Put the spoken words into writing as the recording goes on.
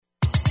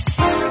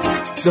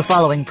The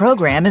following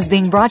program is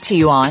being brought to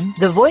you on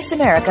the Voice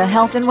America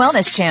Health and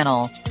Wellness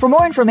Channel. For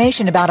more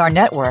information about our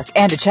network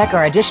and to check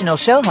our additional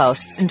show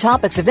hosts and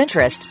topics of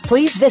interest,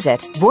 please visit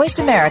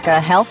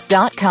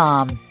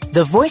voiceamericahealth.com.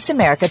 The Voice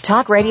America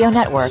Talk Radio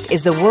Network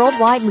is the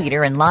worldwide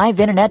leader in live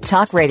Internet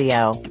talk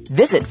radio.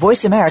 Visit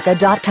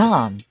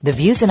voiceamerica.com. The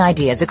views and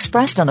ideas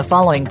expressed on the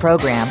following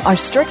program are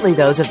strictly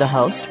those of the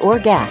host or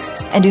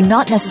guests and do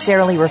not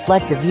necessarily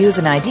reflect the views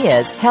and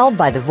ideas held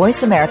by the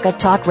Voice America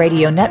Talk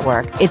Radio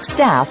Network, its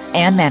staff,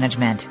 and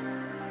management.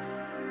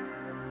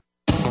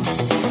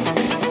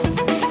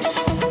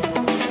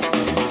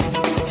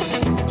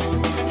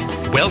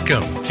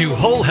 Welcome to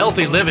Whole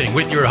Healthy Living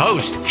with your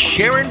host,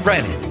 Sharon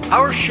Brennan.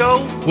 Our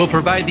show will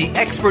provide the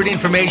expert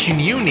information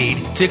you need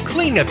to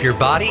clean up your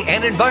body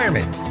and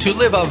environment to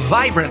live a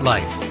vibrant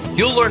life.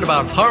 You'll learn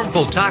about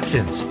harmful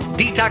toxins,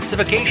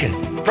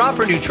 detoxification,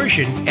 proper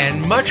nutrition,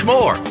 and much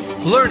more.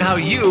 Learn how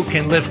you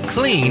can live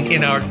clean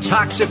in our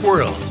toxic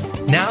world.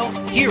 Now,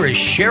 here is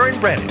Sharon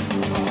Brennan.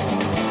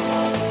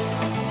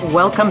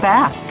 Welcome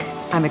back.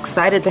 I'm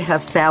excited to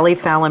have Sally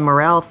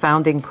Fallon-Morell,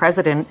 founding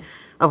president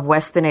of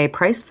Weston A.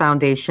 Price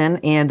Foundation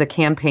and a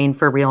Campaign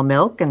for Real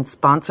Milk and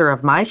sponsor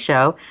of my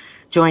show,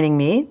 joining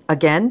me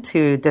again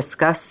to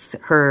discuss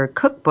her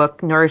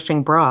cookbook,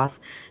 Nourishing Broth.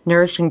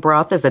 Nourishing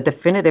Broth is a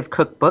definitive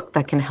cookbook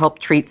that can help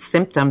treat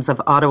symptoms of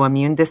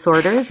autoimmune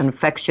disorders,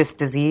 infectious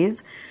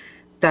disease,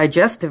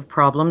 digestive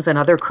problems, and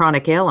other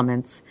chronic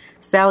ailments.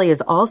 Sally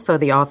is also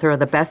the author of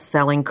the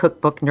best-selling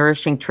cookbook,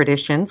 Nourishing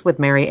Traditions with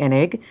Mary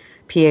Enig,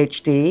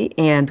 PhD,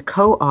 and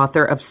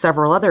co-author of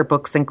several other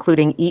books,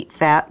 including Eat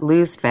Fat,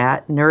 Lose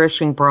Fat,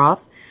 Nourishing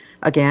Broth,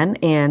 again,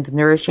 and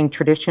Nourishing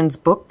Traditions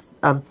book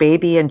of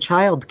baby and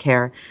child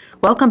care.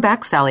 Welcome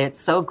back, Sally. It's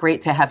so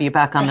great to have you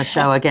back on the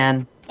show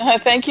again.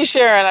 Thank you,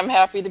 Sharon. I'm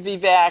happy to be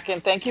back,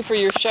 and thank you for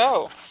your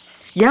show.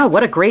 Yeah,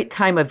 what a great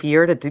time of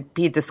year to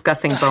be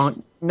discussing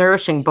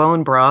nourishing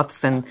bone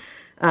broths. And,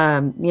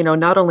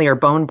 not only are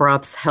bone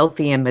broths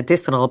healthy and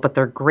medicinal, but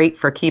they're great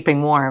for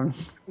keeping warm.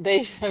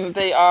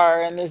 They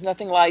are, and there's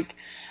nothing like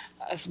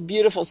a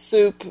beautiful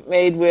soup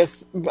made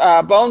with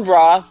bone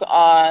broth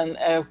on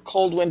a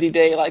cold, windy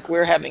day like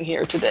we're having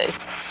here today.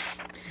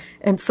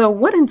 And so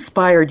what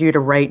inspired you to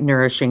write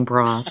Nourishing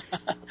Broth?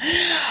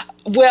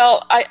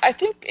 Well, I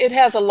think it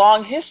has a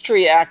long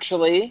history,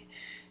 actually.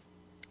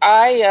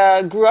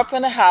 I grew up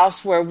in a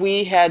house where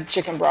we had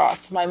chicken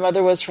broth. My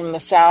mother was from the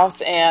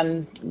South,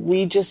 and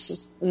we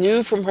just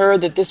knew from her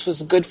that this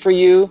was good for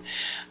you.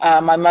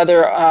 My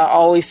mother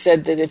always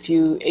said that if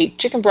you ate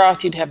chicken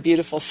broth, you'd have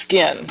beautiful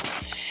skin.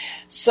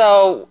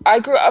 So I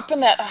grew up in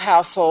that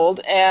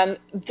household, and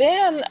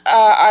then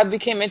I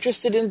became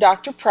interested in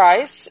Dr.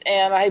 Price,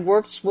 and I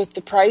worked with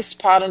the Price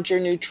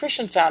Pottinger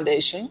Nutrition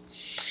Foundation.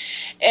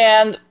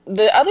 And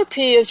the other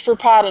P is for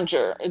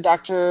Pottinger,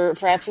 Dr.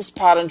 Francis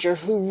Pottinger,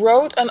 who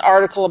wrote an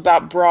article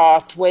about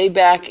broth way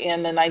back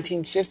in the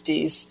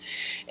 1950s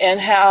and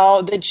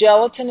how the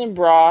gelatin in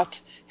broth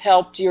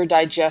helped your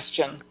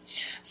digestion.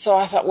 So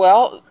I thought,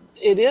 well,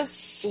 it is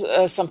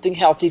something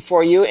healthy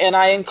for you. And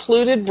I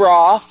included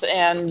broth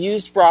and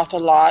used broth a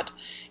lot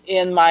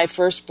in my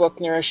first book,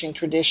 Nourishing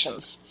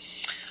Traditions.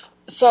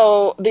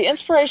 So the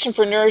inspiration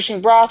for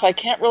Nourishing Broth, I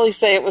can't really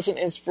say it was an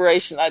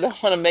inspiration. I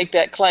don't want to make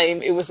that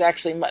claim. It was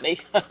actually money.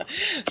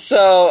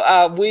 So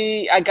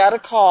I got a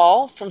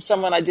call from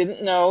someone I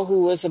didn't know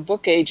who was a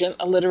book agent,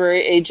 a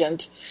literary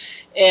agent,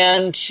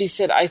 and she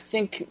said, I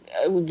think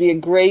it would be a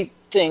great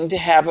thing to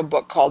have a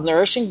book called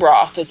Nourishing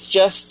Broth. It's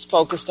just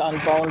focused on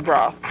bone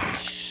broth.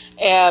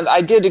 And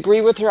I did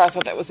agree with her. I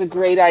thought that was a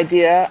great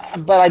idea,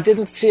 but I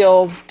didn't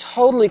feel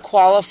totally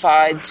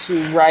qualified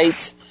to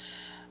write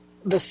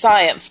the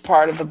science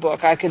part of the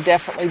book. I could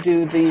definitely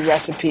do the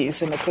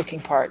recipes and the cooking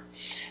part.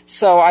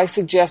 So I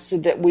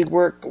suggested that we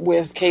work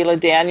with Kayla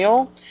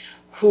Daniel,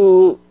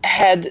 who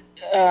had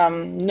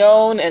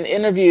known and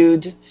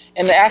interviewed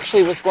and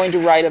actually was going to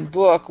write a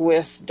book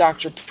with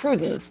Dr.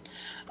 Pruden,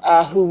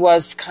 who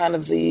was kind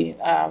of the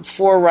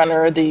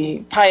forerunner, the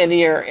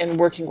pioneer in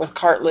working with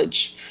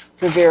cartilage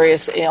for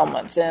various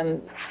ailments.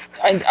 And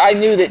I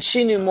knew that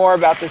she knew more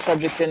about the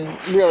subject than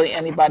really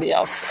anybody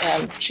else,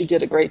 and she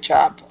did a great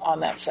job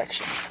on that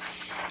section.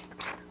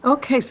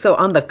 Okay, so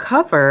on the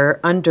cover,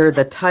 under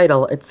the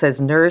title, it says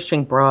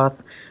Nourishing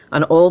Broth,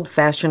 an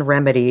old-fashioned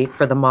remedy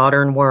for the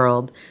modern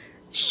world.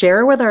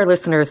 Share with our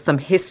listeners some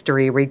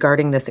history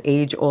regarding this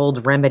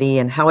age-old remedy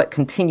and how it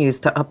continues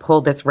to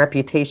uphold its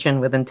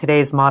reputation within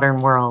today's modern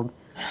world.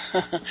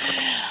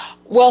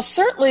 Well,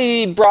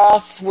 certainly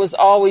broth was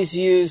always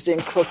used in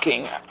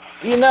cooking.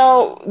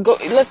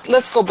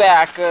 Let's go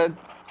back a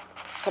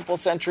couple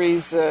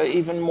centuries,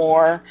 even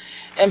more,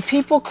 and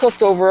people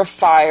cooked over a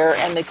fire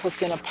and they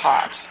cooked in a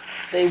pot.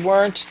 They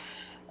weren't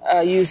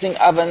using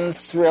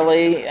ovens,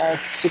 really.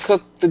 To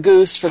cook the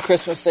goose for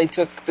Christmas, they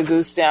took the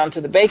goose down to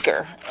the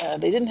baker.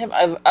 They didn't have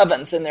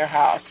ovens in their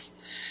house.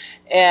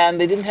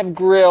 And they didn't have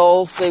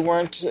grills. They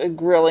weren't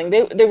grilling.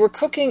 They were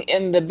cooking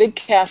in the big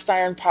cast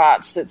iron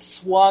pots that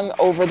swung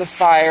over the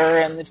fire,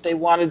 and if they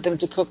wanted them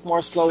to cook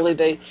more slowly,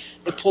 they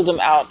pulled them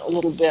out a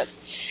little bit.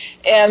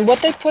 And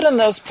what they put in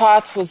those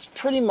pots was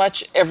pretty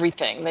much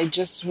everything. They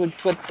just would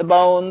put the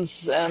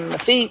bones and the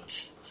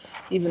feet,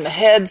 even the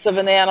heads of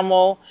an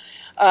animal,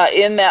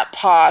 in that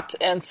pot.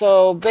 And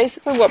so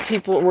basically what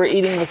people were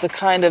eating was a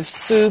kind of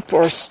soup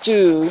or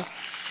stew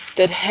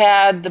that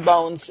had the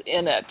bones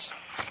in it.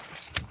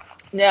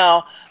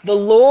 Now, the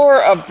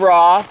lore of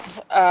broth,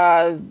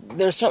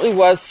 there certainly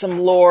was some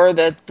lore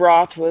that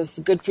broth was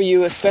good for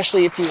you,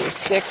 especially if you were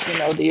sick,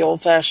 the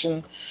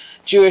old-fashioned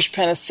Jewish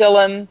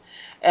penicillin.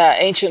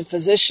 Ancient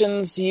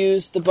physicians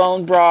used the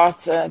bone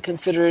broth,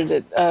 considered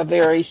it a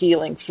very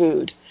healing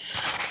food.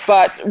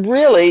 But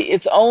really,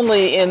 it's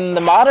only in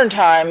the modern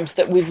times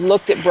that we've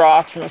looked at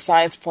broth from a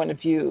science point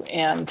of view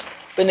and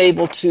been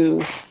able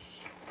to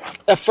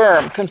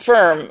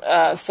confirm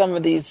some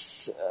of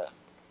these,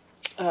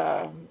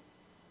 the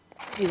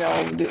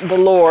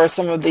lore,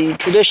 some of the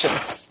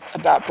traditions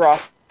about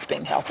broth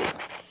being healthy.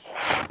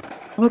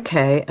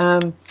 Okay.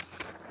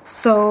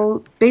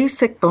 So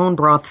basic bone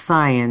broth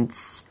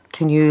science.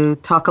 Can you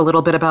talk a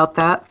little bit about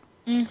that?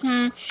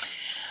 Mm-hmm.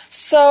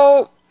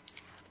 So,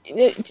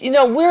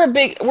 we're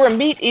a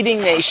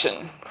meat-eating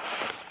nation.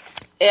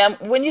 And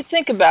when you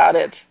think about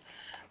it,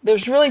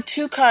 there's really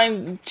two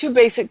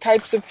basic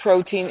types of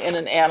protein in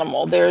an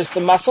animal. There's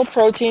the muscle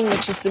protein,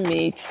 which is the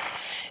meat,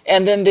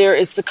 and then there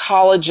is the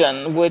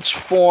collagen, which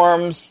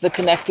forms the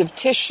connective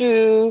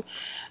tissue,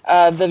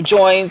 the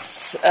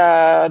joints,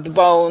 the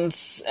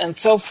bones, and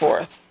so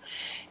forth.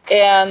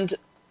 And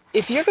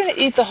if you're going to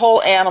eat the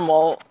whole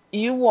animal,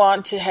 you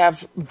want to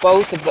have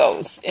both of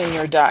those in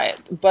your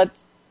diet. But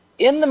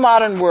in the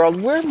modern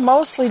world, we're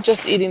mostly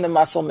just eating the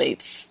muscle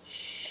meats.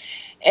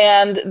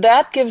 And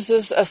that gives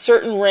us a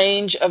certain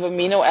range of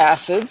amino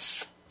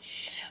acids.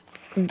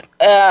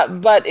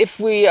 But if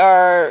we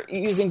are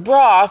using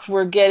broth,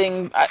 we're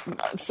getting...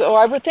 So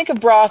I would think of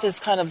broth as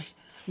kind of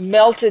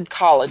melted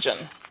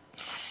collagen.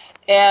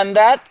 And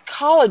that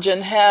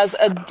collagen has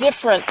a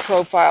different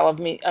profile of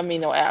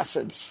amino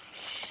acids.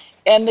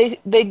 And they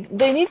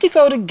need to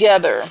go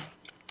together.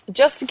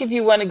 Just to give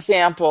you one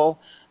example,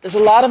 there's a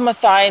lot of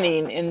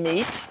methionine in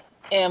meat,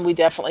 and we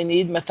definitely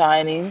need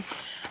methionine.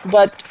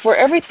 But for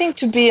everything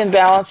to be in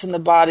balance in the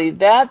body,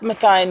 that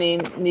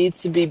methionine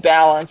needs to be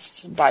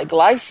balanced by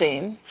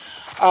glycine,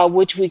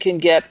 which we can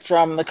get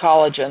from the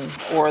collagen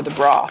or the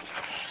broth.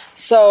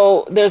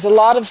 So there's a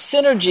lot of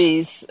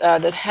synergies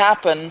that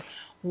happen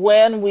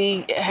when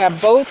we have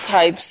both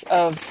types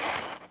of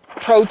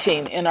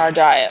protein in our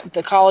diet,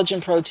 the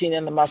collagen protein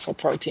and the muscle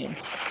protein.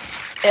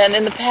 And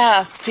in the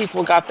past,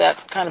 people got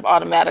that kind of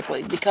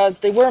automatically because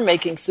they were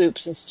making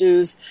soups and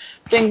stews.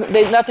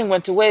 Nothing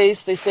went to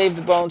waste. They saved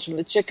the bones from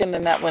the chicken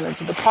and that went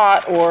into the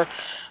pot, or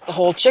the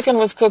whole chicken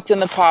was cooked in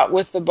the pot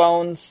with the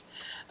bones.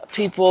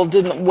 People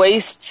didn't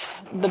waste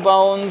the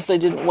bones. They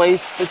didn't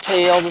waste the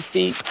tail, the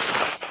feet,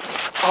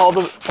 all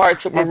the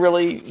parts that were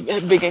really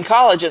big in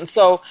collagen.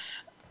 So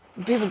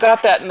people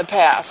got that in the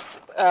past.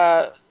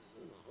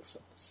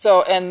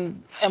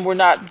 And we're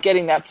not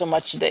getting that so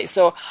much today.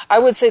 So I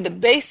would say the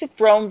basic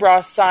bone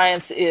broth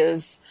science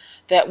is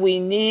that we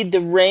need the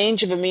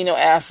range of amino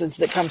acids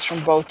that comes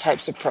from both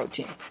types of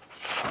protein.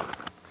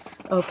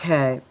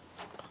 Okay.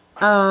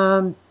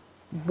 One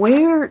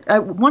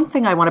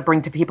thing I want to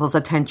bring to people's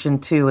attention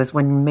too is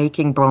when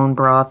making bone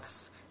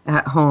broths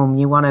at home,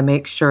 you want to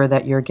make sure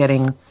that you're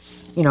getting,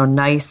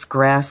 nice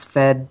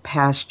grass-fed,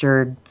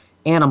 pastured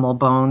animal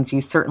bones.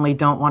 You certainly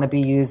don't want to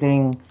be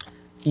using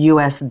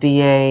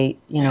USDA,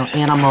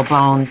 animal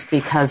bones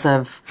because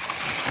of,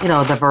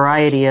 the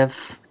variety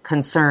of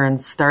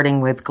concerns,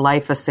 starting with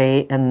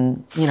glyphosate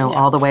and,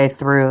 all the way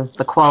through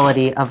the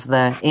quality of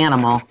the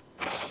animal.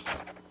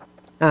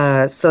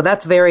 So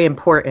that's very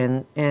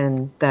important,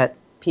 and that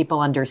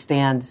people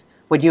understand.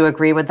 Would you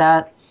agree with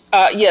that?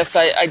 Yes,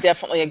 I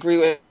definitely agree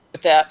with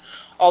that.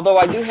 Although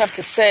I do have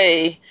to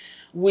say,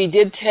 we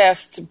did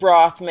test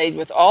broth made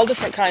with all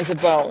different kinds of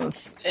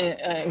bones,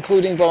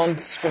 including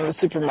bones from the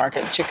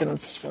supermarket,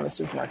 chickens from the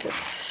supermarket,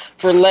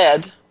 for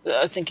lead,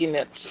 thinking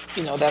that,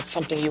 that's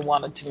something you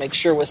wanted to make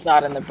sure was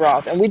not in the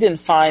broth. And we didn't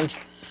find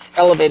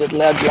elevated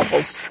lead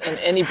levels in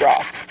any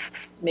broth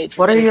made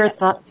from What are any your kind of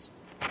thoughts?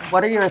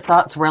 What are your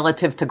thoughts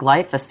relative to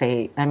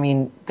glyphosate? I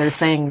mean, they're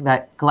saying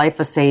that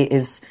glyphosate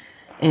is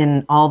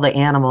in all the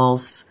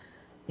animals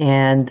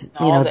and,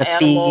 the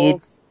feed.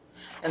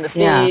 And the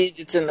feed,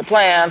 It's in the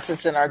plants,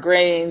 it's in our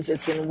grains,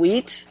 it's in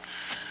wheat.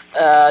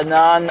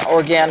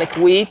 Non-organic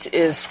wheat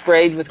is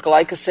sprayed with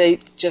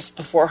glyphosate just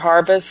before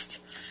harvest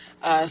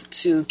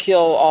to kill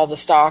all the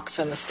stalks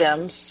and the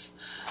stems.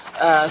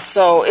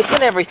 So it's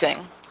in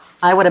everything.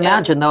 I would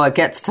imagine, though, it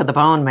gets to the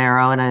bone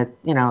marrow and a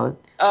USDA.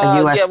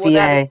 Yeah, well,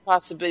 that is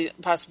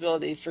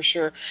possibility for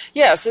sure.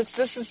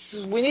 Yes,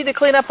 we need to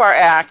clean up our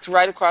act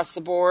right across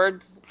the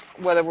board.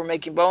 Whether we're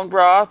making bone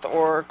broth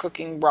or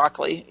cooking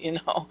broccoli,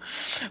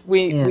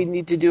 we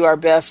need to do our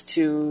best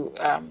to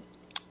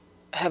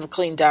have a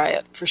clean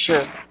diet for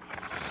sure.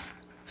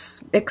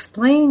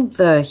 Explain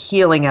the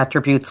healing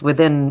attributes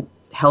within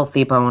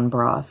healthy bone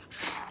broth.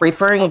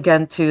 Referring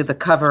again to the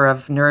cover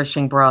of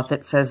Nourishing Broth,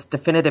 it says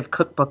definitive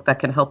cookbook that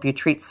can help you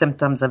treat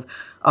symptoms of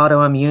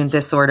autoimmune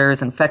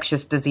disorders,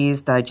 infectious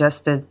disease,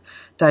 digestive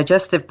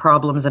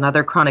problems, and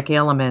other chronic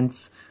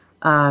ailments.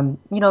 Can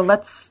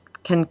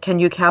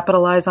you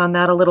capitalize on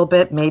that a little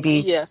bit? Maybe.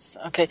 Yes.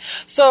 Okay.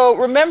 So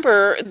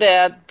remember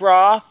that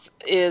broth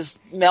is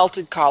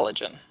melted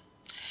collagen.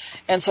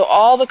 And so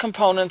all the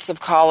components of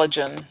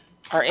collagen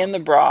are in the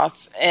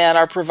broth and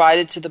are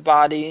provided to the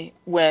body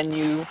when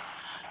you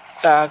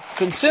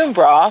consume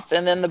broth,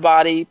 and then the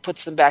body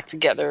puts them back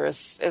together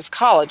as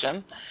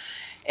collagen.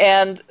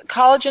 And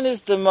collagen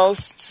is the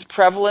most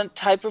prevalent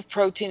type of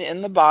protein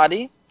in the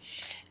body.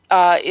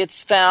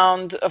 It's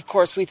found, of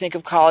course, we think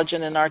of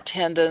collagen in our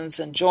tendons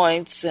and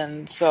joints,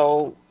 and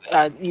so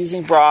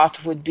using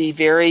broth would be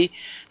very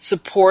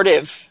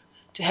supportive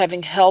to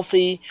having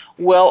healthy,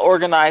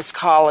 well-organized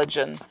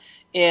collagen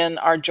in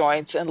our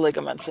joints and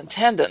ligaments and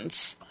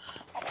tendons,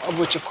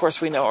 which, of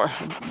course, we know are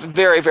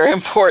very, very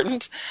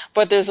important.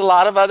 But there's a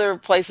lot of other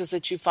places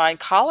that you find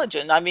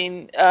collagen. I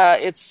mean,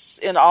 it's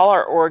in all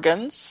our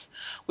organs.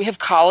 We have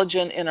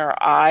collagen in our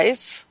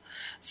eyes.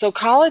 So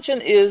collagen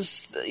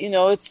is,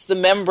 it's the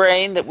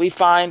membrane that we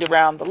find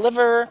around the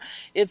liver.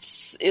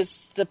 It's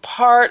the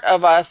part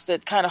of us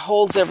that kind of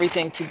holds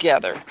everything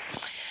together.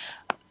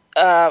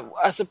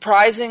 A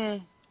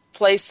surprising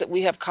place that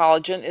we have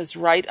collagen is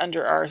right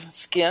under our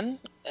skin.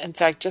 In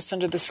fact, just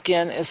under the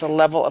skin is a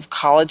level of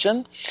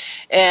collagen.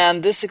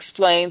 And this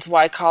explains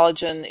why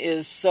collagen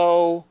is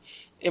so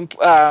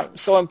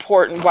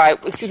important,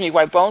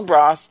 why bone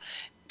broth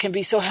can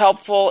be so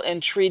helpful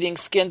in treating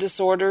skin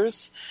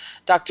disorders.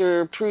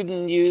 Dr.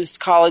 Pruden used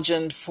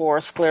collagen for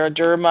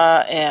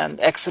scleroderma and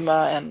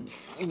eczema and,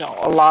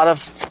 a lot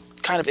of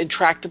kind of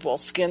intractable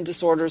skin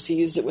disorders. He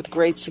used it with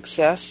great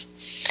success.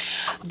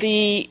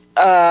 The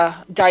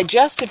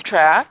digestive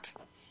tract,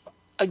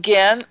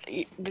 again,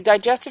 the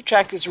digestive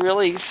tract is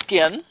really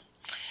skin,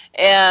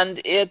 and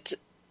it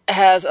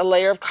has a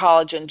layer of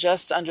collagen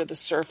just under the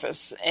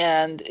surface.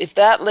 And if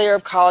that layer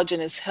of collagen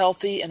is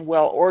healthy and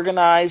well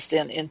organized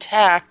and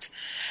intact,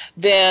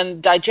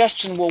 then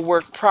digestion will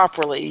work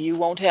properly. You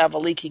won't have a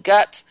leaky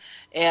gut,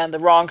 and the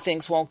wrong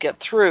things won't get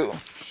through.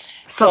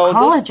 So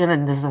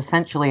collagen is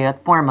essentially a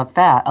form of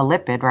fat, a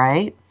lipid,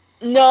 right?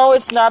 No,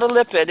 it's not a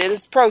lipid. It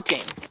is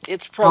protein.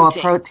 It's protein. Oh,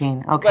 a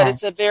protein. Okay. But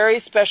it's a very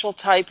special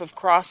type of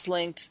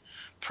cross-linked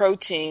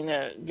protein,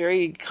 a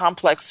very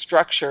complex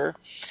structure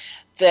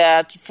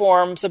that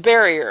forms a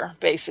barrier,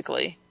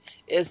 basically.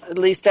 At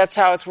least that's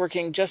how it's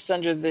working, just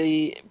under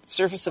the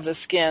surface of the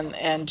skin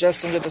and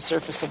just under the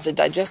surface of the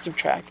digestive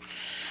tract.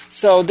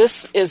 So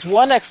this is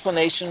one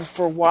explanation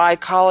for why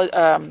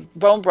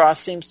bone broth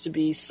seems to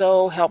be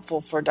so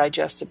helpful for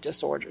digestive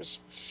disorders.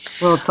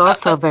 Well, it's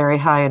also very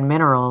high in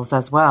minerals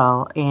as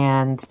well,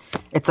 and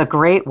it's a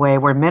great way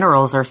where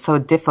minerals are so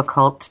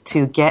difficult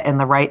to get in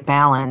the right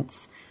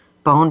balance.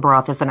 Bone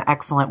broth is an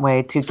excellent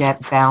way to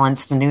get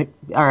balanced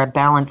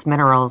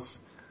minerals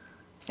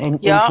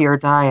into your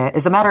diet.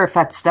 As a matter of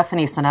fact,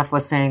 Stephanie Seneff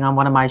was saying on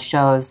one of my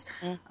shows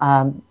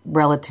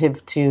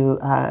relative to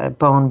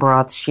bone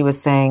broth, she was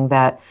saying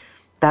that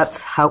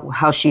that's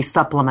how she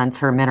supplements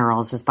her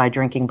minerals is by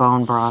drinking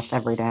bone broth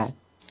every day.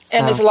 So.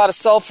 And there's a lot of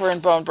sulfur in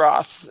bone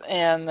broth.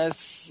 And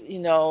as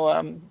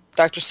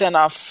Dr.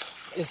 Seneff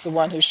is the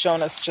one who's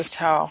shown us just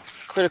how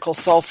critical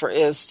sulfur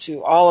is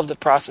to all of the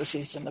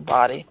processes in the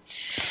body.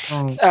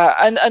 Right.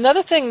 And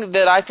another thing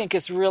that I think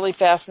is really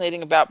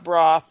fascinating about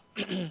broth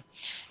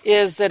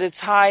is that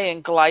it's high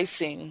in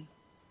glycine.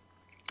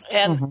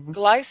 And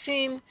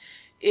glycine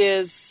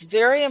is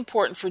very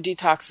important for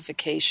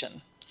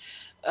detoxification.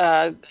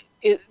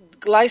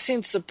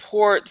 Glycine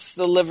supports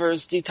the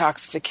liver's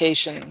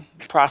detoxification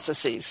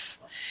processes.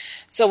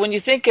 So when you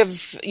think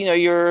of, you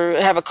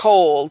have a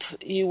cold,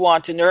 you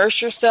want to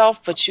nourish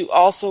yourself, but you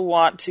also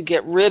want to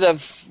get rid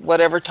of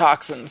whatever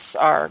toxins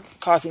are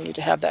causing you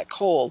to have that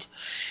cold.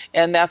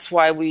 And that's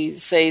why we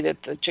say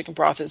that the chicken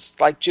broth is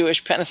like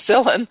Jewish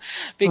penicillin,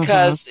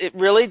 because it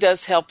really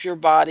does help your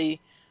body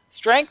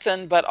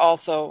strengthen, but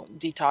also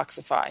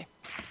detoxify.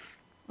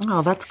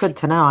 Oh, that's good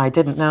to know. I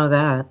didn't know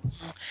that.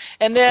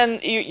 And then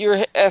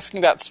you're asking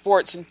about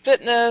sports and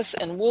fitness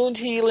and wound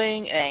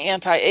healing and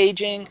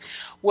anti-aging.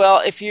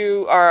 Well, if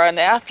you are an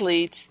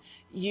athlete,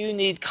 you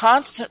need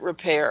constant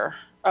repair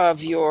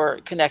of your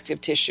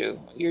connective tissue,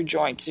 your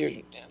joints, your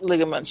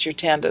ligaments, your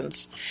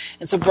tendons.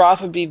 And so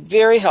broth would be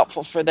very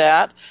helpful for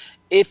that.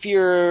 If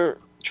you're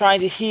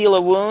trying to heal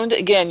a wound,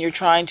 again, you're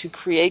trying to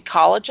create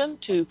collagen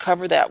to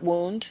cover that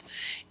wound.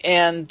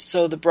 And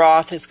so the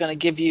broth is going to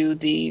give you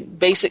the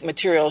basic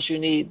materials you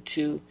need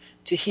to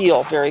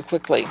heal very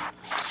quickly.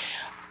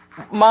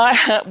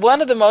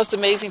 One of the most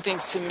amazing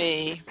things to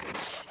me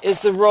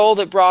is the role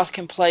that broth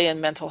can play in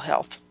mental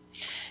health.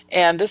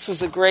 And this was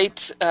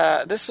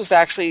this was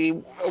actually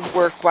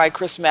work by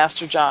Chris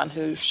Masterjohn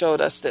who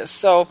showed us this.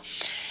 So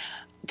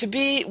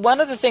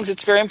one of the things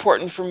that's very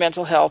important for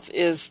mental health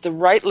is the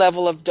right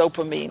level of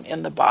dopamine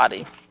in the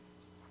body.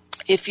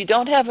 If you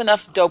don't have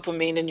enough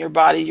dopamine in your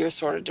body, you're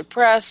sort of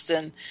depressed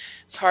and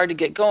it's hard to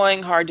get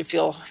going, hard to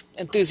feel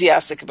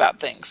enthusiastic about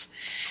things.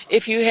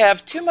 If you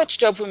have too much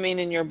dopamine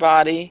in your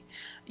body,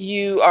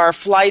 you are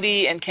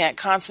flighty and can't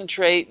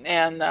concentrate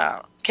and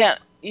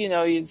you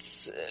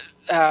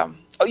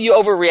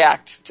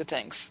overreact to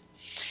things.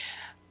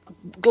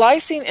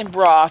 Glycine in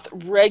broth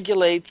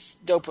regulates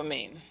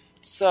dopamine.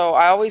 So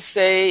I always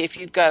say if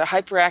you've got a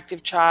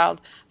hyperactive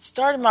child,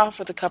 start them off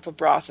with a cup of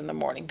broth in the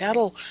morning.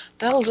 That'll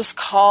just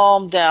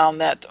calm down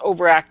that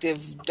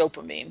overactive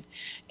dopamine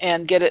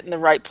and get it in the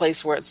right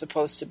place where it's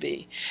supposed to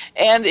be.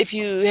 And if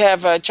you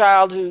have a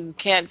child who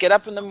can't get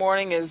up in the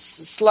morning, is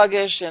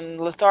sluggish and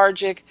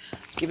lethargic,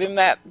 give him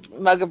that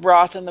mug of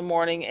broth in the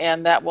morning,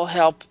 and that will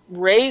help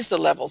raise the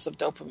levels of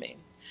dopamine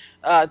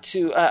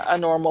to a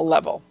normal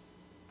level.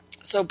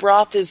 So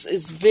broth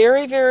is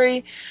very,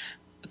 very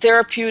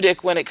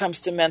therapeutic when it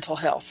comes to mental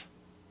health.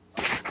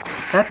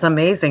 That's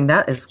amazing.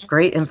 That is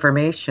great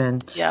information.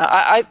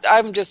 Yeah,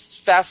 I'm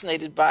just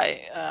fascinated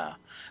by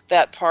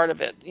that part of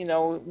it. You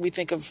know, we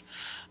think of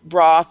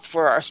broth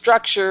for our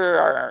structure,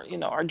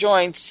 our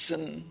joints,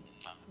 and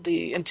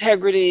the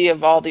integrity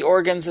of all the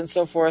organs and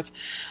so forth,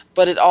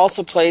 but it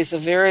also plays a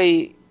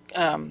very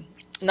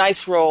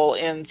nice role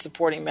in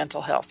supporting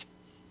mental health.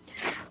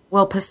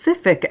 Well,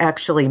 Pacific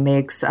actually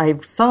I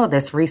saw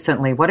this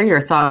recently. What are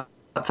your thoughts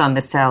on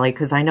this, Sally?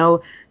 Because I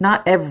know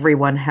not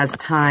everyone has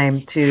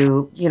time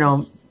to,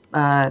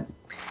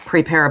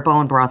 prepare a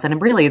bone broth.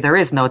 And really, there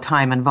is no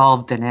time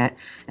involved in it.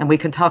 And we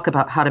can talk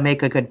about how to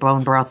make a good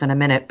bone broth in a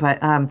minute.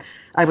 But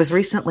I was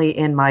recently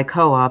in my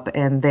co-op,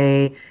 and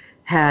they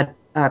had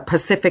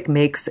Pacific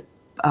makes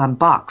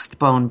boxed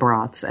bone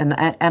broths. And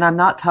I'm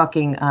not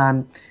talking,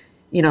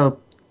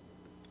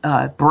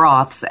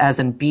 broths as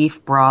in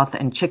beef broth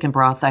and chicken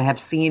broth. I have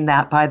seen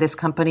that by this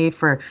company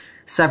for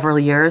several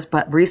years,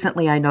 but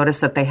recently I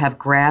noticed that they have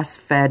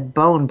grass-fed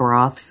bone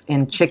broths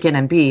in chicken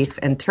and beef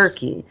and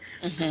turkey.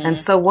 Mm-hmm. And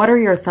so what are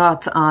your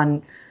thoughts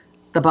on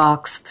the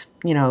boxed,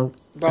 bone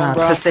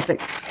Pacific?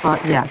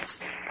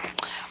 Yes.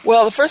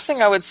 Well, the first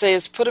thing I would say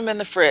is put them in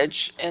the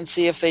fridge and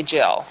see if they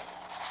gel.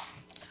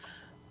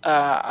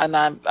 And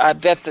I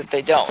bet that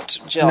they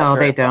don't gel. No,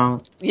 they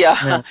don't. Yeah.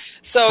 No.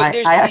 So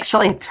I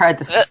actually tried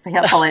to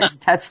sample it and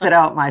test it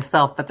out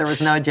myself, but there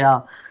was no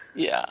gel.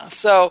 Yeah.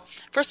 So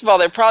first of all,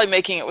 they're probably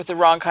making it with the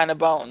wrong kind of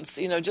bones.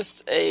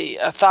 Just a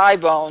thigh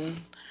bone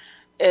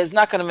is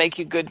not going to make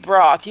you good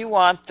broth. You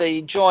want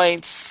the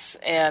joints,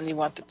 and you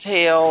want the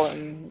tail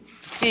and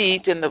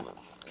feet, and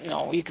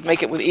you can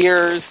make it with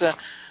ears, the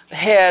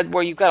head,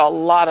 where you've got a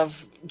lot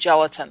of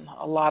gelatin,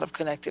 a lot of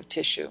connective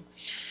tissue.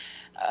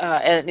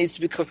 And it needs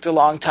to be cooked a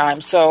long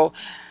time. So,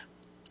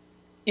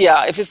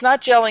 yeah, if it's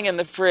not gelling in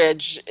the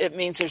fridge, it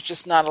means there's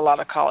just not a lot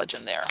of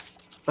collagen there.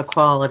 The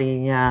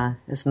quality,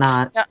 is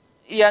not. Now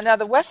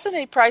the Weston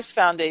A. Price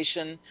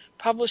Foundation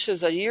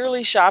publishes a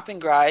yearly shopping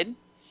guide,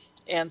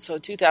 and so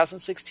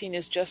 2016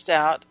 is just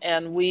out,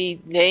 and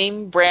we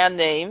name brand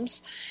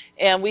names,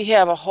 and we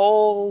have a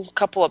whole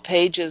couple of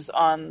pages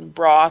on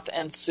broth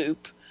and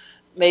soup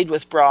made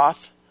with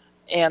broth.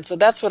 And so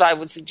that's what I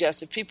would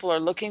suggest. If people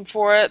are looking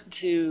for it,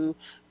 to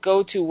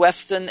go to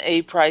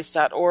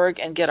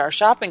westonaprice.org and get our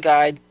shopping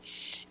guide,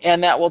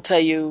 and that will tell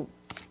you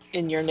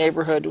in your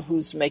neighborhood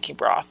who's making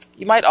broth.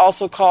 You might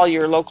also call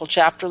your local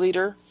chapter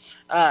leader,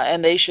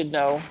 and they should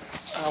know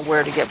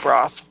where to get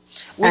broth.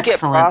 We get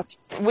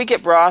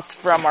broth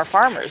from our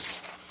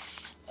farmers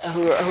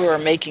who are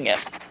making it.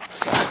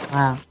 So.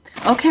 Wow.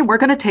 Okay, we're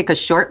going to take a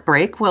short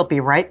break. We'll be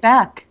right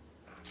back.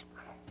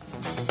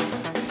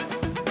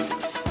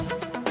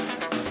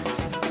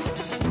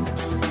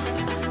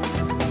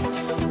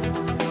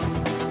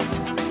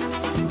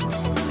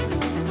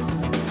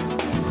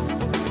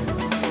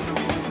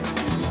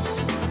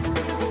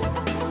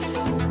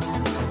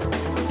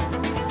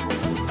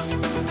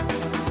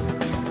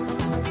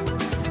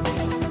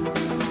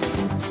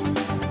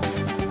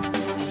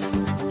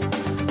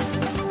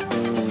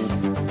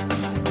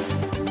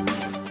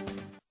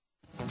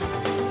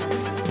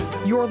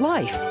 Your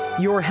life,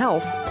 your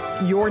health,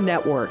 your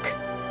network.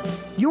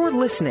 You're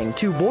listening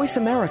to Voice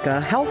America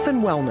Health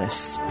and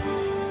Wellness.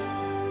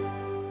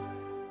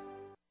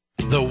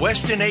 The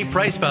Weston A.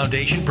 Price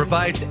Foundation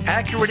provides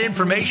accurate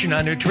information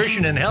on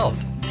nutrition and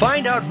health.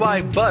 Find out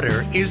why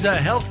butter is a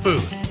health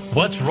food,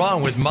 what's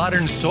wrong with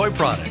modern soy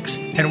products,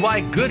 and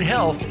why good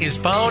health is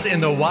found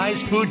in the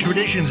wise food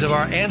traditions of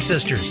our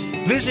ancestors.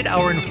 Visit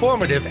our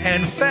informative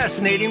and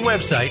fascinating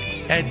website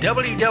at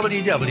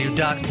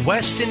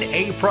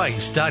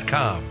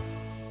www.westonaprice.com.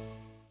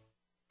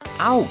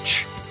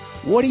 Ouch!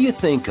 What do you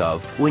think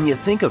of when you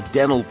think of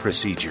dental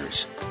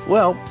procedures?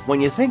 Well,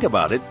 when you think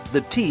about it, the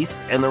teeth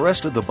and the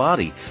rest of the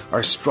body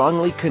are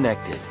strongly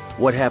connected.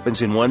 What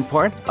happens in one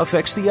part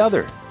affects the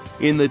other.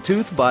 In the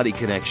Tooth Body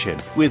Connection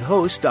with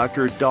host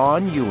Dr.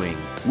 Dawn Ewing,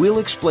 we'll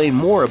explain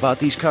more about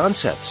these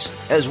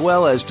concepts, as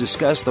well as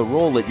discuss the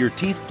role that your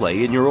teeth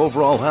play in your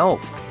overall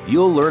health.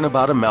 You'll learn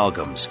about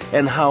amalgams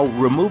and how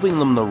removing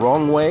them the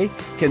wrong way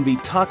can be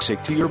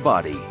toxic to your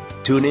body.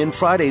 Tune in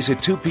Fridays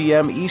at 2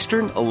 p.m.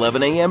 Eastern,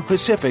 11 a.m.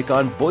 Pacific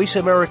on Voice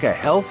America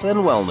Health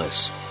and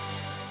Wellness.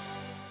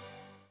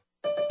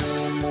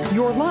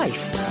 Your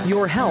life,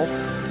 your health,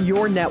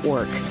 your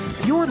network.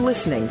 You're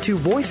listening to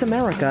Voice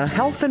America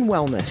Health and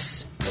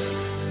Wellness.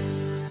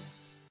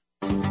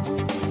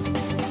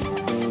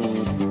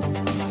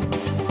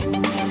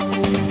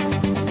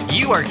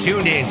 You are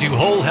tuned in to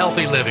Whole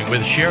Healthy Living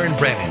with Sharon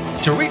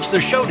Brennan. To reach the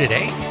show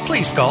today,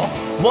 please call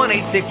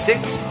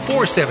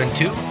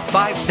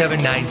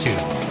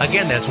 1-866-472-5792.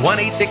 Again, that's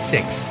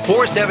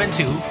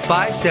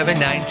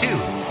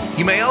 1-866-472-5792.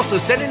 You may also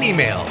send an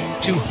email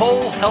to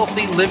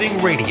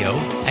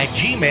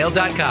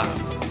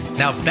wholehealthylivingradio@gmail.com.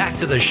 Now back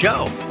to the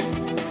show.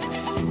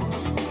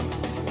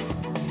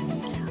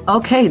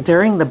 Okay,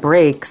 during the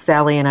break,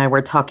 Sally and I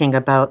were talking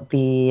about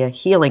the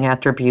healing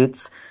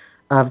attributes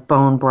of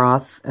bone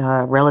broth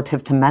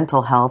relative to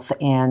mental health,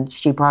 and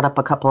she brought up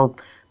a couple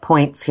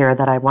points here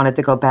that I wanted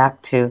to go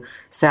back to.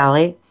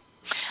 Sally?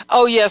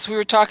 Oh, yes, we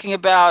were talking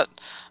about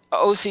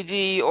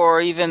OCD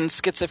or even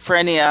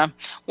schizophrenia.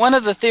 One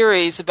of the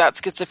theories about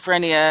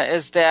schizophrenia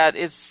is that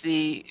it's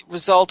the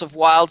result of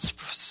wild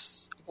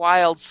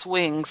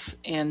swings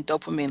in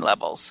dopamine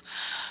levels.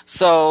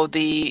 So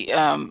the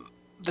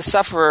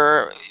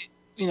sufferer,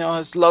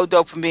 has low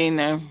dopamine,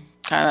 they're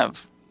kind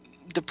of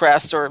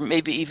depressed, or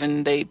maybe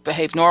even they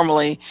behave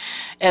normally,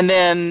 and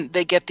then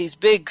they get these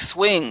big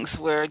swings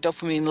where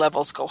dopamine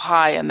levels go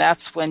high, and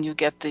that's when you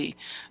get the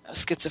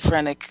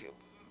schizophrenic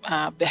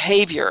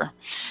behavior.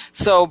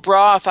 So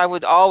broth, I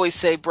would always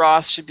say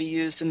broth should be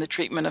used in the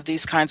treatment of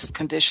these kinds of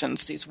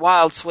conditions, these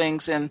wild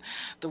swings in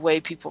the way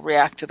people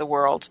react to the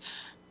world,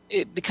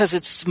 because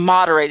it's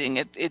moderating.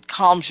 It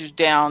calms you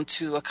down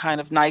to a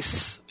kind of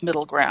nice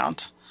middle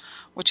ground,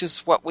 which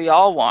is what we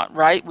all want,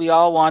 right? We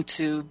all want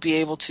to be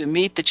able to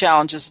meet the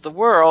challenges of the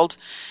world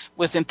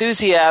with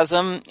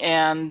enthusiasm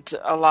and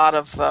a lot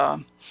of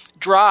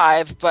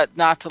drive, but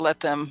not to let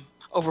them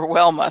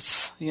overwhelm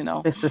us,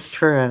 This is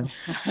true.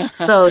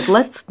 So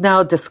let's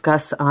now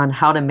discuss on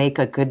how to make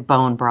a good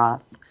bone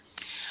broth.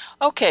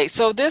 Okay,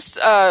 so this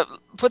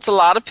puts a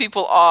lot of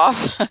people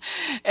off,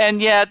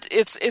 and yet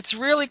it's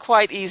really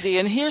quite easy.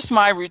 And here's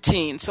my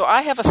routine. So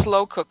I have a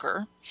slow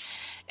cooker,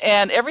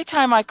 and every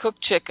time I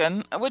cook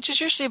chicken, which is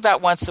usually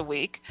about once a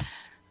week,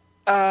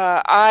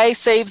 I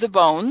save the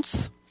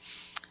bones,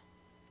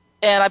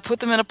 and I put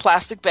them in a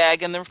plastic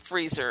bag in the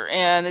freezer.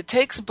 And it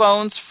takes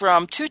bones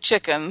from 2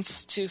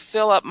 chickens to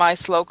fill up my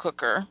slow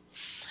cooker.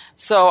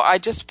 So I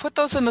just put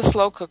those in the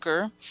slow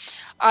cooker.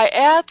 I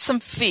add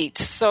some feet.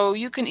 So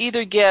you can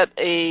either get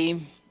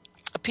a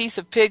piece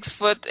of pig's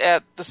foot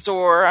at the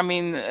store. I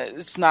mean,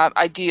 it's not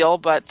ideal,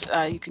 but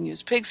you can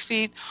use pig's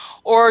feet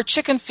or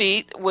chicken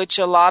feet, which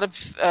a lot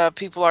of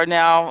people are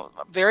now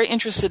very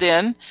interested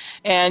in.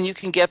 And you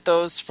can get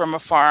those from a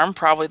farm,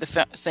 probably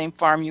the same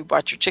farm you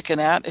bought your chicken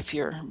at if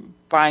you're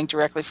buying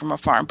directly from a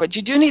farm. But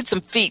you do need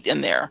some feet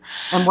in there.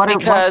 And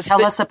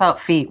tell us about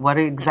feet. What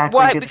exactly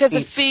do because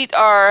the feet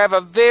have a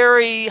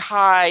very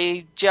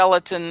high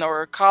gelatin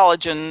or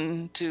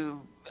collagen to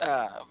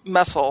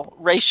muscle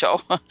ratio.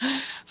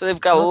 So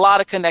they've got a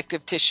lot of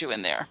connective tissue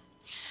in there.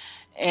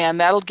 And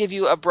that'll give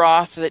you a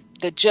broth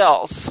that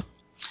gels.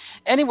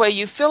 Anyway,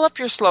 you fill up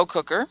your slow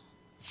cooker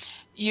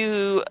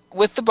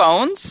with the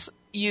bones.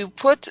 You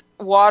put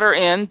water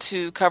in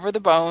to cover the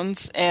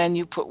bones, and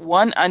you put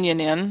 1 onion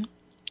in.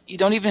 You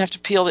don't even have to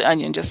peel the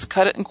onion, just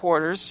cut it in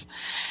quarters,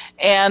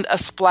 and a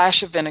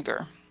splash of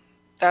vinegar.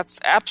 That's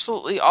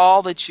absolutely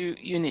all that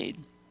you need.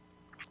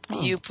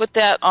 You put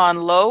that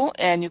on low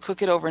and you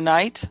cook it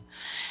overnight.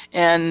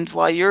 And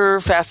while you're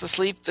fast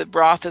asleep, the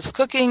broth is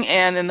cooking,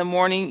 and in the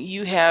morning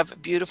you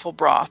have beautiful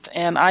broth.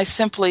 And I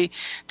simply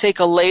take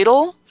a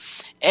ladle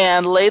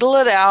and ladle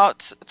it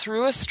out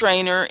through a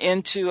strainer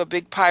into a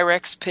big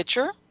Pyrex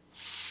pitcher.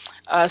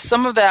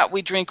 Some of that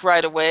we drink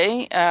right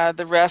away.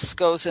 The rest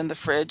goes in the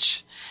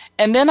fridge.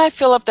 And then I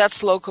fill up that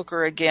slow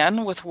cooker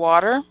again with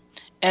water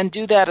and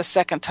do that a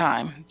second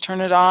time. Turn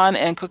it on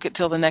and cook it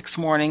till the next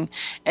morning,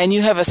 and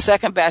you have a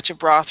second batch of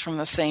broth from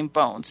the same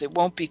bones. It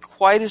won't be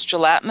quite as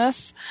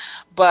gelatinous,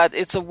 but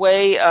it's a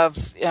way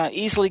of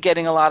easily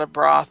getting a lot of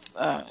broth,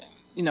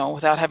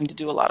 without having to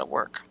do a lot of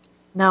work.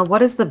 Now,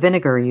 what is the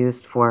vinegar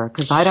used for?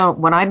 Because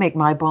when I make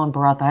my bone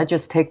broth, I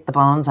just take the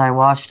bones, I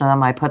wash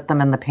them, I put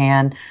them in the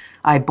pan,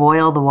 I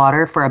boil the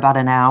water for about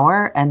an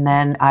hour, and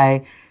then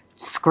I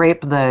scrape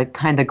the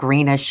kind of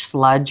greenish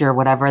sludge or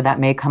whatever that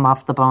may come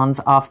off the bones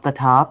off the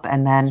top.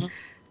 And then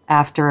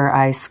after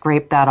I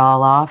scrape that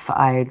all off,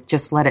 I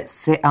just let it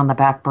sit on the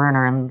back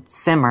burner and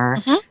simmer.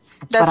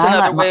 That's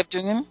another way of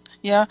doing it.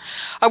 Yeah.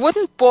 I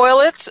wouldn't boil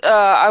it.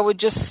 I would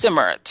just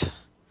simmer it.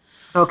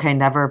 Okay,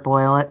 never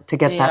boil it to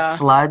get that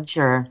sludge,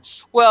 or?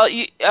 Well,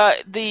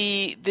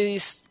 the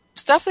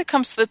stuff that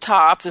comes to the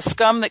top, the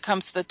scum that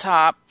comes to the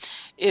top,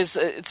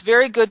 it's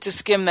very good to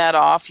skim that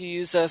off. You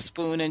use a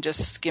spoon and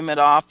just skim it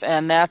off,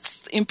 and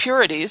that's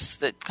impurities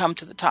that come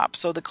to the top.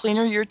 So the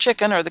cleaner your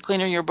chicken or the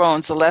cleaner your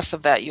bones, the less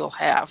of that you'll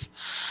have.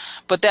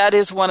 But that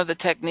is one of the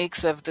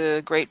techniques of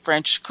the great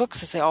French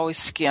cooks, is they always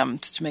skim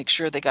to make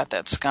sure they got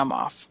that scum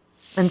off.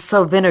 And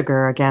so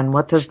vinegar again,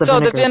 what does the So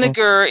the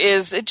vinegar do?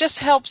 vinegar it just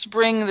helps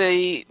bring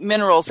the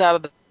minerals out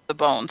of the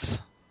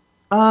bones.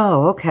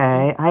 Oh,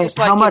 okay. Just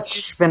How like if you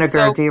much vinegar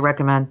soak, do you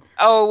recommend?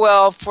 oh,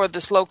 well, for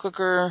the slow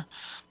cooker,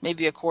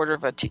 maybe a quarter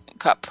of a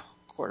cup.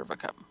 Quarter of a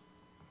cup.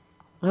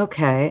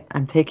 Okay,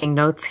 I'm taking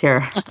notes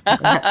here.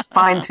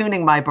 Fine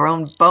tuning my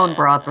bone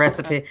broth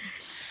recipe.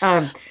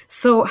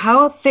 So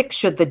how thick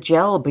should the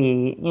gel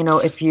be?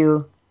 If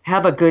you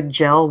have a good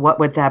gel, what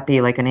would that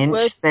be? Like an inch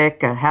With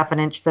thick, a half an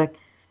inch thick?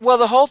 Well,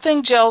 the whole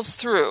thing gels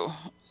through.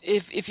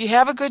 If you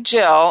have a good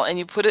gel and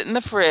you put it in the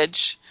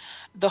fridge,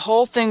 the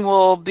whole thing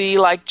will be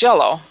like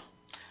Jell-O.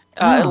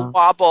 It'll Oh,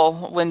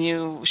 wobble when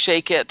you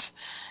shake it,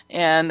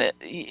 and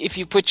if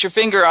you put your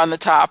finger on the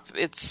top,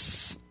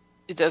 it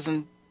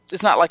doesn't.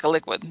 It's not like a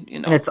liquid,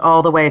 and it's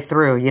all the way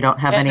through. You don't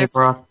have and any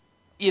broth.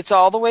 it's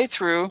all the way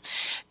through.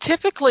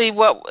 Typically,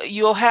 what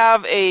you'll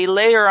have a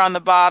layer on the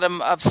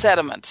bottom of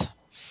sediment. Right.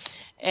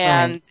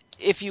 And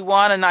if you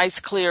want a nice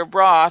clear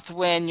broth,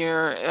 when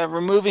you're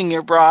removing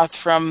your broth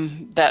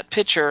from that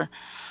pitcher,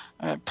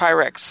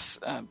 Pyrex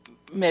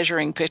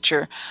measuring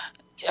pitcher,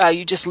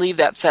 you just leave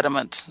that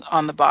sediment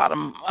on the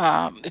bottom.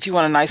 If you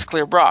want a nice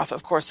clear broth,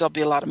 of course, there'll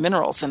be a lot of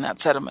minerals in that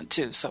sediment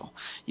too, so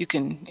you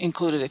can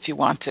include it if you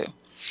want to.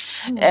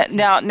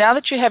 Now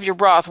that you have your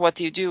broth, what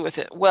do you do with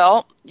it?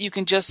 Well, you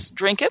can just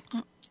drink it,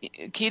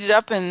 heat it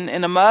up in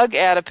a mug,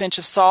 add a pinch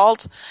of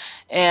salt,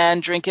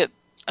 and drink it.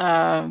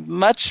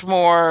 Much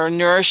more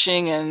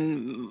nourishing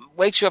and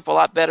wakes you up a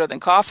lot better than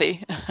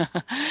coffee.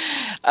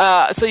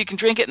 So you can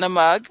drink it in a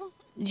mug.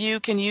 You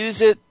can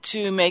use it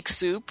to make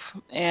soup,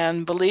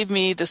 and believe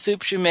me, the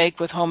soups you make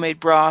with homemade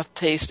broth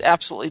taste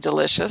absolutely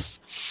delicious.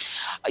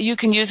 You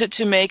can use it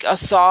to make a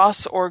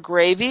sauce or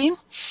gravy,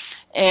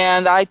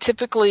 and I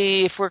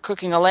typically, if we're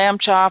cooking a lamb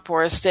chop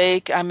or a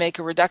steak, I make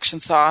a reduction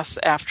sauce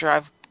after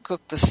I've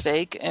cooked the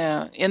steak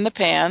in the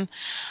pan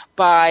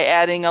by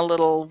adding a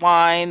little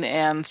wine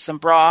and some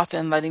broth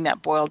and letting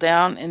that boil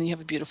down, and you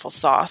have a beautiful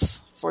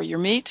sauce for your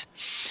meat.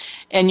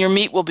 And your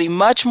meat will be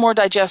much more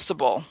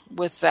digestible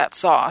with that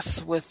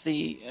sauce, with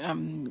the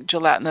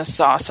gelatinous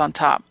sauce on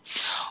top.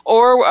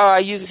 Or I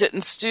use it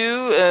in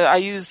stew. I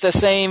use the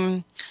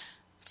same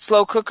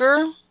slow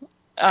cooker.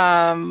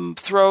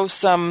 Throw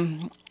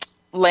some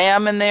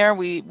lamb in there.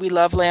 We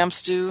love lamb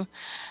stew.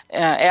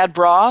 Add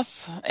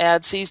broth,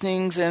 add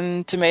seasonings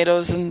and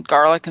tomatoes and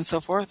garlic and so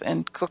forth,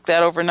 and cook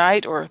that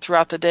overnight or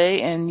throughout the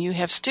day, and you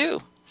have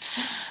stew.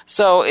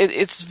 So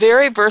it's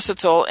very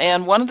versatile,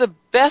 and one of the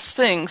best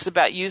things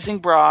about using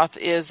broth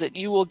is that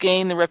you will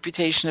gain the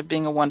reputation of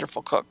being a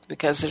wonderful cook,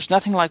 because there's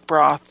nothing like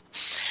broth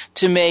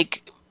to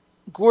make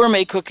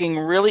gourmet cooking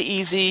really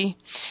easy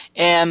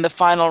and the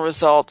final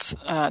result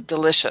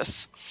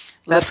delicious.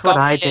 That's what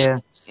I do.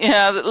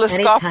 Yeah,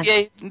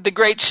 Lescoffier, the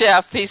great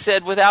chef, he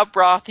said, without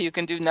broth you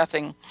can do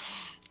nothing.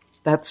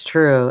 That's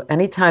true.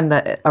 Anytime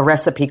that a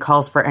recipe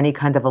calls for any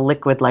kind of a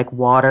liquid like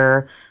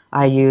water,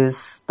 I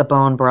use the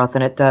bone broth,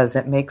 and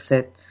it makes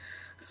it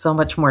so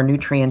much more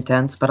nutrient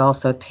dense, but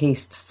also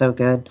tastes so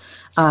good.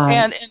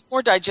 And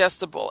more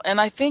digestible.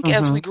 And I think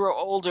as we grow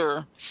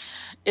older,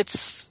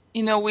 it's,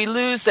 we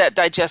lose that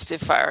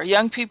digestive fire.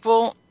 Young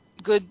people,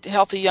 good,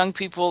 healthy young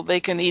people, they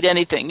can eat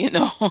anything,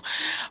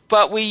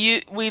 But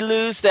we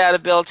lose that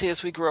ability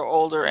as we grow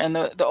older. And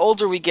the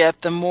older we get,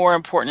 the more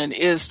important it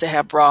is to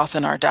have broth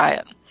in our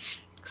diet.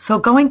 So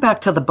going back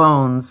to the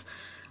bones,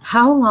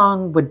 how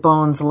long would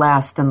bones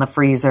last in the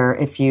freezer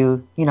if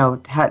you,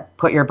 had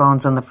put your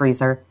bones in the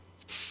freezer?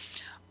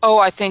 Oh,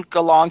 I think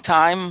a long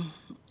time.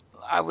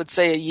 I would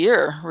say a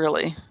year,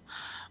 really.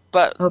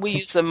 But we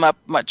use them up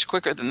much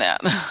quicker than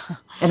that.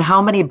 And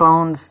how many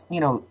bones,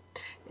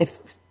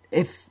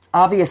 if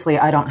obviously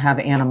I don't have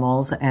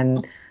animals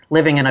and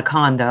living in a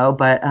condo,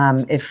 but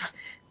if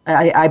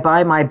I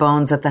buy my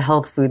bones at the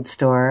health food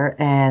store,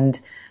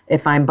 and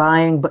if I'm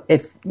buying,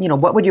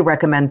 what would you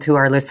recommend to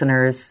our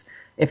listeners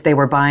if they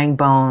were buying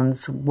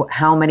bones?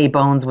 How many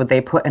bones would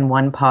they put in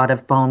one pot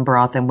of bone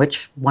broth, and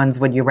which ones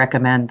would you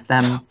recommend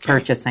them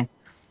purchasing?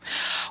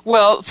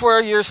 Well,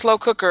 for your slow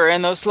cooker,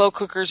 and those slow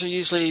cookers are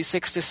usually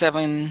 6 to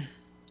 7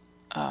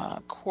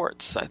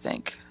 quarts, I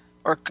think.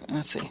 Or,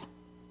 let's see.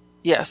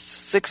 Yes,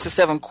 6 to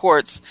 7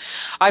 quarts.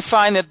 I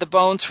find that the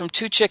bones from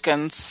 2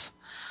 chickens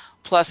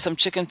plus some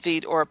chicken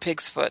feet or a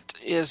pig's foot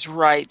is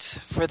right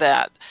for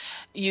that.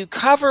 You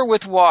cover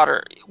with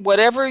water.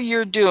 Whatever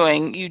you're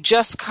doing, you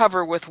just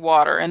cover with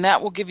water, and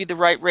that will give you the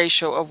right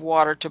ratio of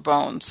water to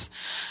bones.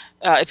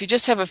 If you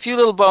just have a few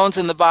little bones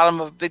in the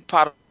bottom of a big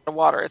pot of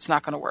water, it's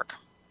not going to work.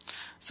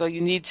 So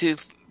you need to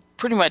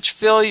pretty much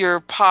fill your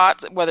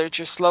pot, whether it's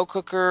your slow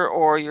cooker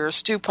or your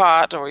stew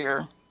pot or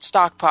your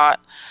stock pot.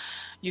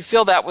 You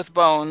fill that with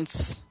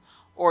bones,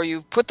 or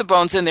you put the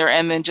bones in there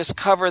and then just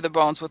cover the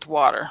bones with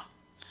water.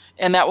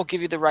 And that will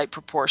give you the right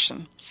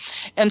proportion.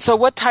 And so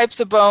what types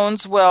of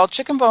bones? Well,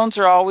 chicken bones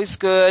are always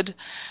good.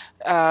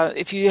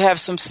 If you have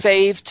some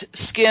saved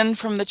skin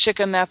from the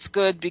chicken, that's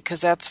good because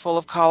that's full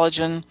of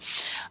collagen.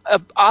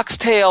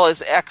 Oxtail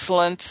is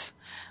excellent.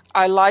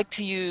 I like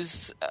to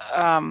use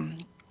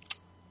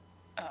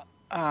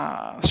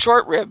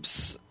short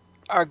ribs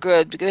are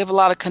good because they have a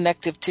lot of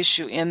connective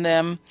tissue in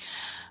them.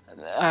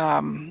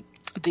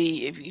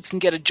 If you can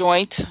get a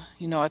joint,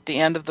 at the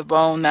end of the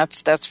bone,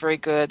 that's very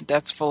good.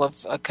 That's full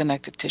of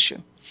connective tissue.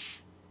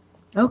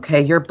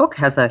 Okay, your book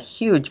has a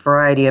huge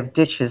variety of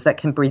dishes that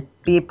can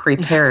be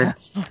prepared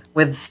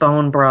with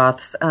bone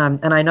broths.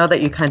 And I know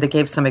that you kind of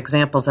gave some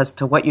examples as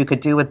to what you could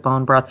do with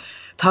bone broth.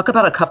 Talk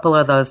about a couple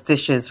of those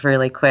dishes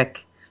really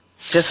quick,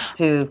 just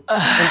to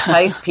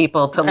entice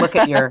people to look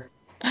at your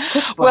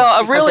cookbook.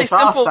 Well, a really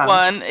simple awesome.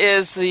 one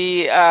is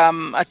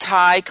a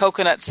Thai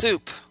coconut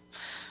soup.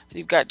 So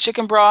you've got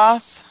chicken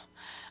broth,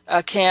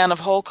 a can of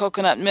whole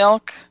coconut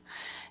milk,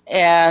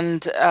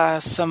 and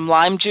some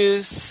lime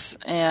juice,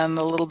 and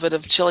a little bit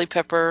of chili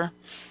pepper,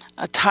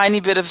 a tiny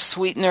bit of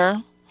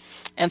sweetener,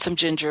 and some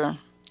ginger.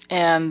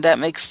 And that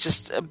makes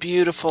just a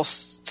beautiful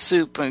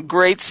soup, a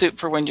great soup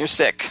for when you're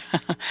sick.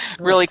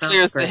 Really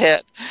clears the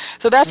head.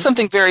 So that's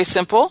something very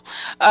simple.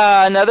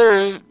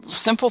 Another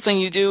simple thing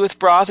you do with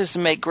broth is to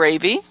make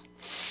gravy.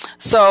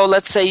 So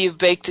let's say you've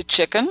baked a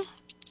chicken,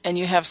 and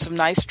you have some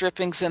nice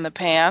drippings in the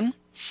pan.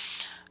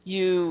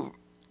 You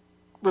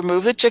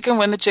remove the chicken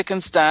when the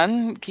chicken's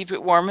done, keep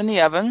it warm in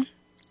the oven,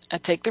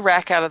 take the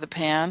rack out of the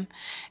pan,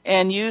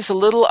 and use a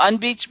little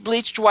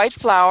unbleached white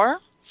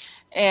flour,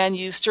 and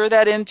you stir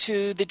that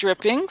into the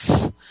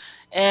drippings.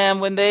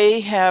 And when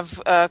they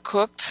have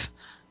cooked,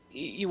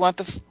 you want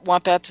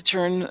that to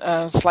turn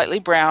slightly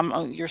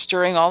brown. You're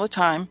stirring all the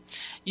time.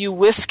 You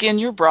whisk in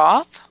your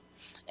broth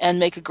and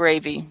make a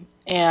gravy.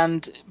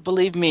 And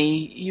believe me,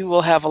 you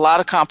will have a lot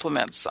of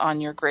compliments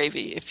on your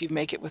gravy if you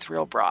make it with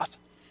real broth.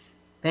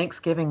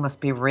 Thanksgiving must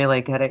be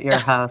really good at your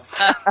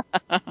house.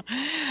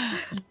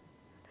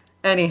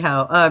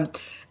 Anyhow,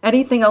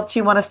 anything else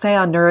you want to say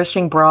on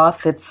Nourishing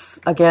Broth? It's,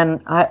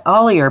 again,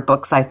 all of your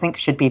books, I think,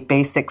 should be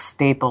basic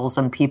staples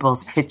in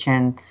people's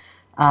kitchen.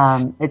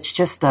 It's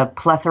just a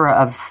plethora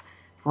of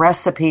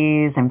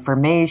recipes,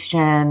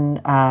 information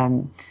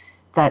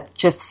that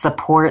just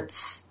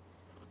supports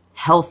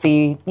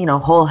healthy,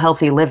 whole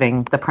healthy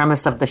living, the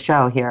premise of the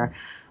show here.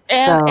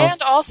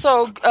 And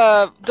also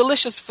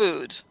delicious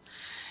food.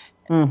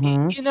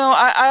 Mm-hmm.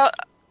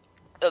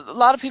 A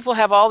lot of people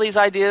have all these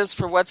ideas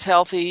for what's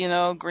healthy,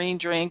 green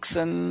drinks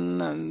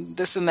and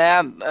this and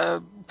that,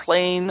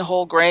 plain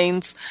whole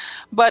grains.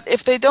 But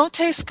if they don't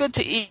taste good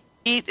to eat,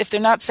 if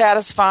they're not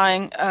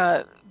satisfying,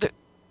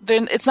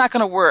 then it's not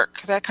going to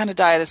work. That kind of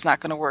diet is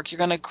not going to work. You're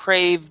going to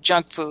crave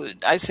junk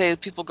food. I say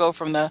people go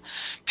from the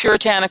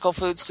puritanical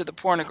foods to the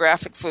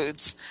pornographic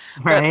foods.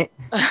 Right.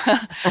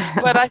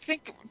 But I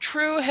think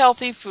true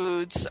healthy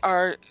foods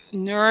are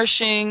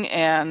nourishing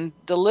and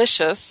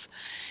delicious,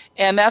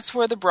 and that's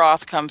where the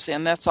broth comes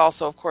in. That's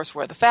also, of course,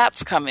 where the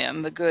fats come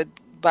in, the good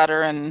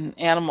butter and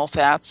animal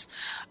fats.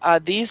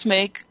 These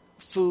make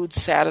food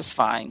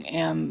satisfying,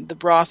 and the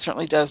broth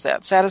certainly does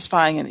that,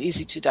 satisfying and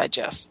easy to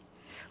digest.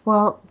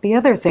 Well, the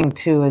other thing,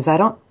 too, is I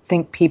don't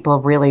think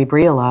people really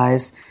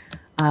realize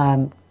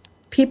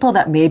people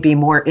that may be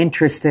more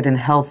interested in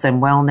health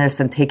and wellness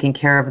and taking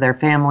care of their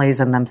families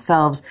and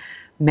themselves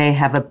may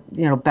have a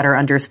better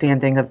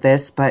understanding of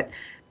this, but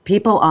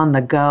people on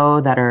the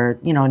go that are,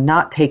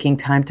 not taking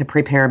time to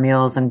prepare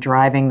meals and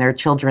driving their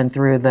children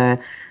through the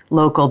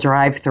local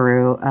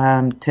drive-through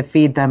to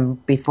feed them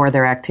before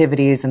their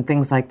activities and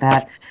things like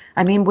that.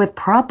 I mean, with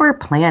proper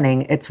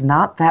planning, it's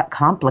not that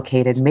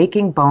complicated.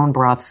 Making bone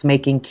broths,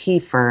 making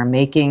kefir,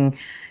 making,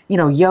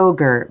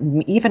 yogurt,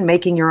 even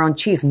making your own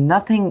cheese,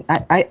 nothing,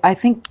 I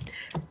think,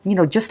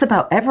 just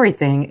about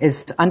everything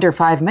is under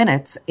 5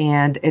 minutes.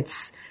 And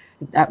it's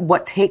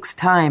what takes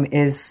time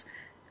is,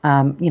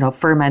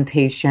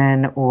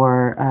 fermentation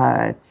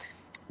or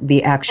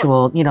the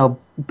actual,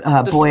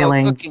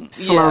 boiling,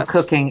 slow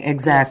cooking,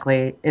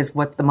 exactly, is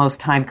what the most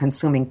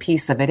time-consuming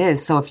piece of it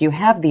is. So if you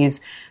have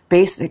these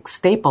basic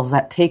staples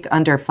that take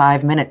under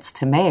 5 minutes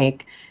to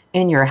make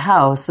in your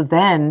house,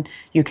 then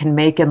you can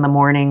make in the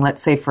morning,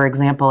 let's say, for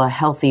example, a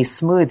healthy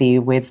smoothie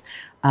with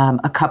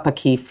a cup of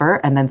kefir,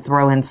 and then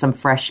throw in some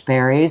fresh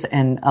berries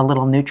and a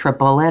little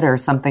NutriBullet or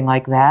something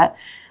like that.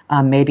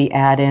 Maybe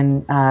add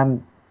in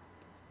an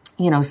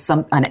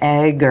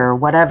egg or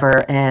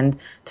whatever, and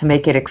to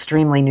make it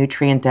extremely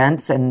nutrient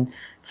dense, and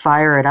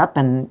fire it up,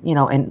 and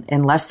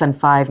in less than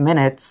 5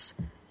 minutes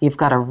you've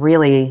got a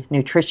really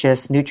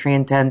nutritious,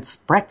 nutrient dense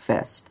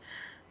breakfast.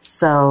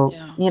 So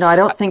I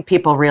don't think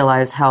people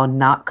realize how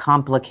not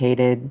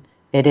complicated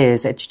it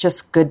is. It's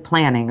just good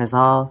planning is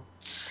all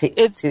to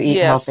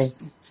eat healthy.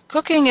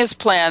 Cooking is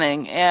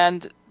planning,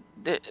 and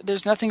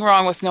there's nothing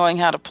wrong with knowing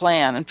how to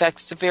plan. In fact,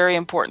 it's a very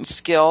important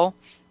skill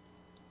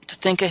to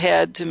think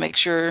ahead, to make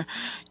sure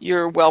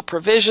you're well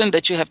provisioned,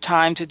 that you have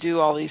time to do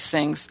all these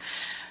things.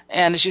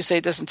 And as you say,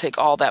 it doesn't take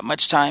all that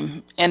much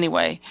time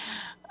anyway.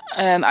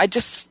 And I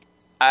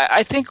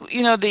think,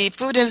 the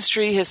food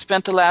industry has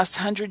spent the last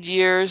 100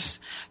 years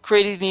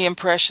creating the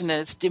impression that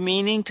it's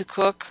demeaning to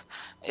cook,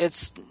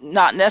 it's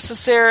not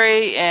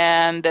necessary,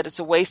 and that it's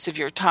a waste of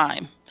your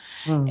time.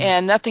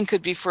 And nothing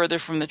could be further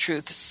from the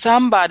truth.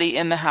 Somebody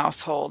in the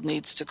household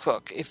needs to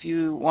cook if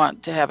you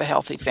want to have a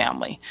healthy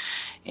family.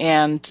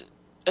 And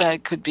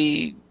it could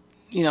be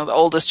the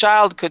oldest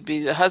child, could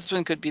be the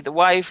husband, could be the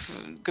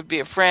wife, could be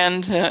a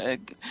friend,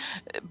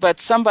 but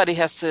somebody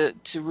has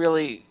to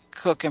really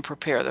cook and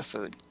prepare the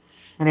food.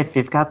 And if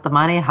you've got the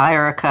money,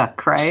 hire a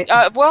cook, right?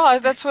 Well,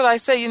 that's what I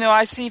say.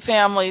 I see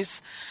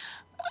families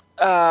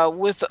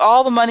with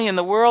all the money in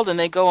the world, and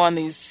they go on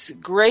these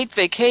great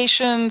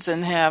vacations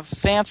and have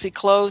fancy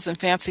clothes and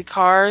fancy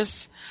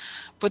cars,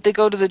 but they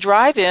go to the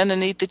drive-in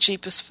and eat the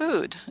cheapest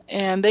food,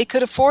 and they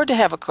could afford to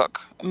have a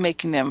cook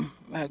making them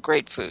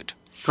great food.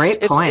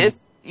 Great point.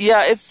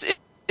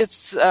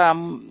 It's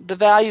the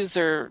values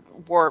are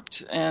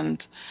warped,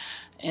 and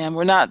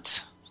we're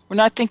not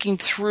thinking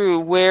through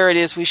where it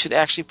is we should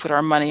actually put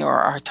our money or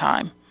our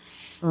time.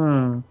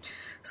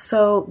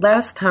 So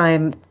last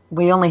time,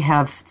 we only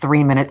have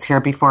 3 minutes here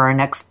before our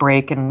next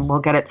break, and we'll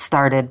get it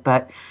started,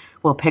 but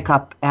we'll pick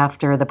up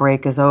after the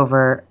break is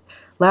over.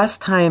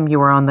 Last time you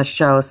were on the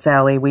show,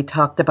 Sally, we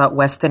talked about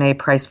Weston A.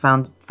 Price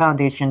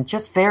Foundation,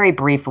 just very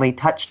briefly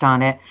touched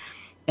on it.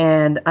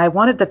 And I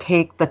wanted to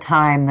take the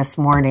time this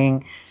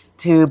morning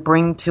to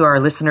bring to our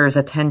listeners'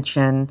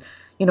 attention,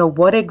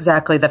 what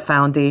exactly the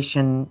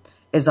foundation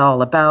is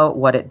all about,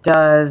 what it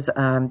does.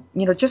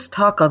 Just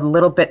talk a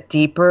little bit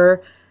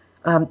deeper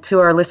to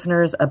our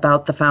listeners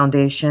about the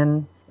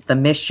foundation, the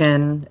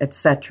mission,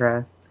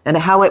 etc., and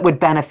how it would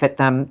benefit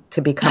them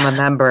to become a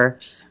member.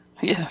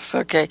 Yes,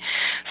 okay.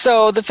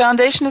 So the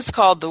foundation is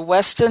called the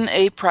Weston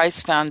A.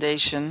 Price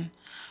Foundation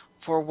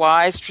for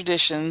Wise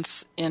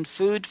Traditions in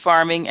Food,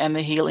 Farming, and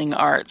the Healing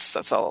Arts.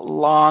 That's a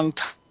long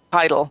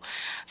title.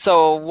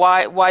 So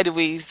why do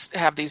we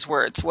have these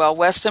words? Well,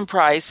 Weston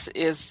Price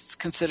is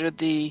considered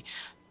the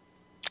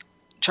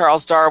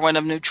Charles Darwin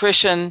of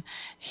nutrition.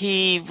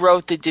 He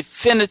wrote the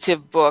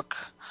definitive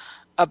book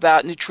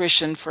about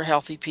nutrition for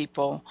healthy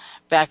people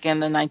back in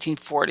the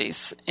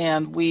 1940s.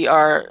 And we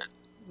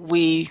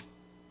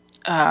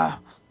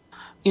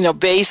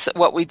base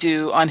what we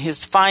do on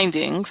his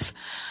findings,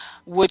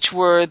 which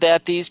were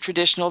that these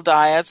traditional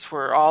diets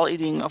were all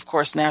eating, of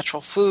course,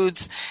 natural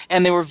foods,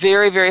 and they were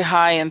very, very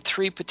high in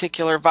 3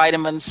 particular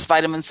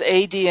vitamins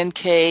A, D, and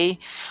K,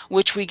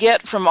 which we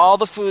get from all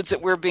the foods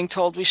that we're being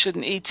told we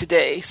shouldn't eat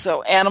today.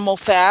 So animal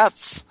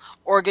fats,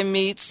 organ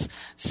meats,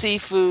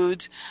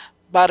 seafood,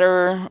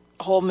 butter,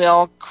 whole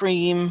milk,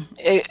 cream,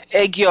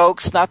 egg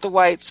yolks, not the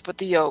whites, but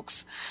the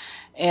yolks,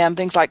 and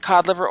things like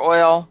cod liver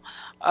oil.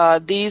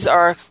 These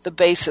are the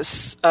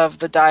basis of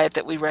the diet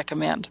that we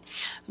recommend.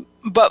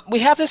 But we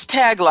have this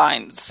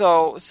tagline,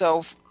 so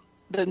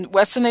the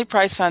Weston A.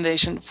 Price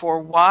Foundation for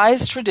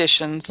Wise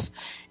Traditions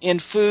in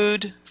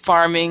Food,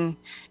 Farming,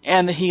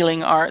 and the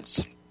Healing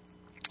Arts.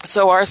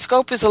 So our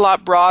scope is a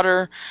lot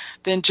broader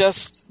than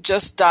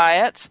just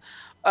diet.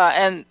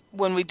 And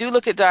when we do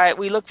look at diet,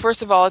 we look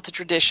first of all at the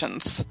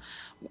traditions.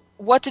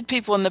 What did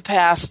people in the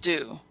past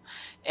do?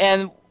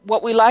 And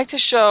what we like to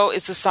show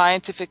is the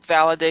scientific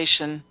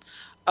validation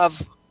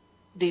of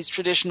these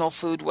traditional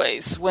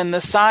foodways. When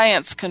the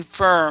science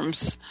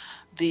confirms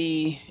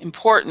the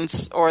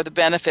importance or the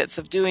benefits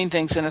of doing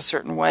things in a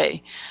certain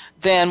way,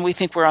 then we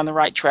think we're on the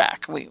right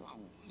track.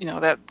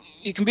 That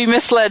you can be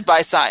misled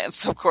by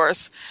science, of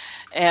course,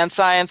 and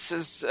science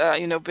has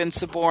been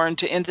suborned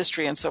to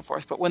industry and so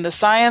forth. But when the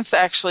science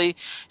actually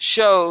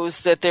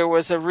shows that there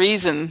was a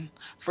reason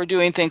for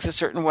doing things a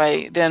certain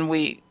way, then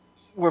we're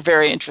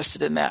very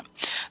interested in that.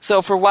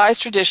 So for Wise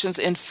Traditions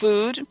in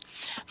Food,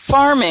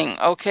 Farming,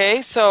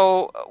 okay,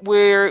 so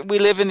we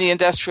live in the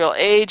industrial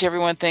age.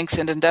 Everyone thinks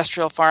that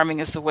industrial farming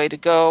is the way to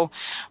go,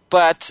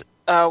 but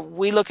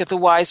we look at the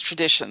wise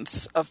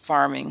traditions of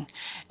farming,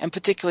 and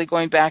particularly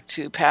going back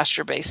to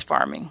pasture-based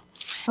farming.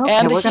 Okay,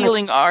 and the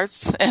healing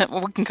arts, and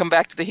we can come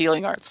back to the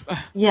healing arts.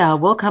 Yeah,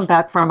 we'll come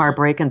back from our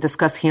break and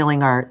discuss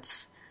healing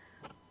arts.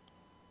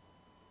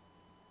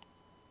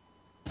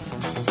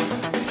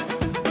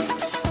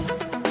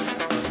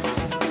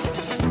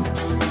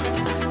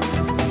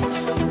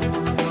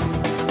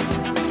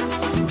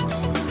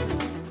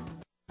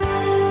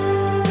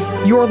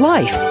 Your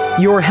life,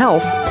 your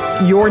health,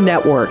 your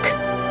network.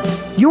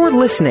 You're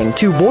listening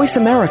to Voice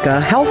America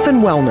Health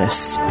and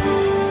Wellness.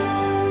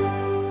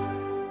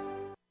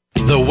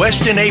 The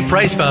Weston A.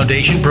 Price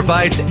Foundation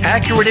provides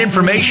accurate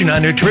information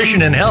on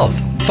nutrition and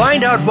health.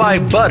 Find out why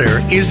butter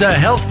is a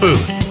health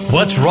food,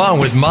 what's wrong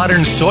with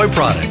modern soy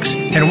products,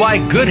 and why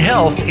good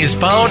health is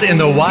found in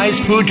the wise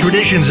food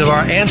traditions of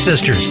our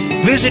ancestors.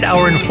 Visit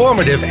our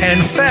informative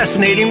and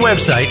fascinating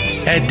website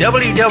at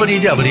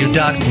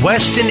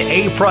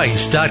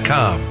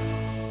www.westonaprice.com.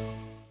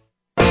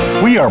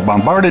 We are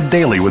bombarded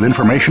daily with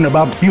information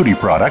about beauty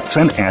products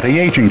and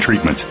anti-aging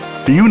treatments.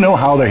 Do you know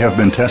how they have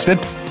been tested?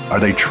 Are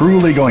they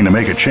truly going to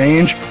make a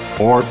change,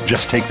 or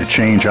just take the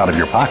change out of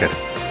your pocket?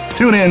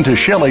 Tune in to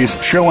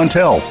Shelley's Show and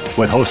Tell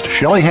with host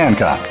Shelley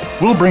Hancock.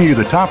 We'll bring you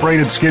the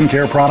top-rated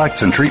skincare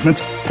products and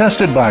treatments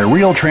tested by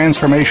Real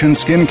Transformation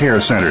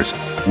Skincare Centers.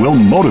 We'll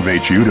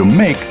motivate you to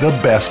make the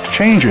best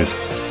changes.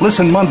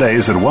 Listen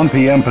Mondays at 1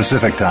 p.m.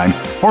 Pacific Time,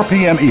 4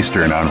 p.m.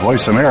 Eastern on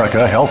Voice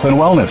America Health and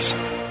Wellness.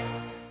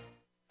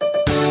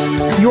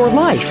 Your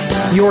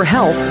life, your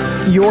health,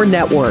 your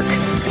network.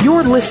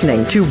 You're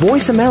listening to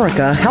Voice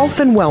America Health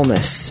and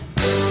Wellness.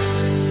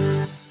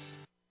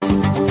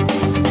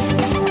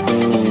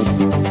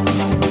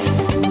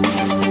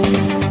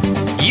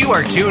 You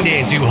are tuned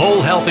in to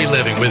Whole Healthy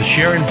Living with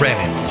Sharon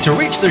Brennan. To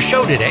reach the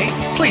show today,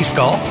 please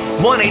call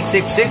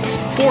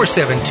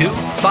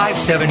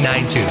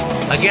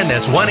 1-866-472-5792. Again,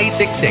 that's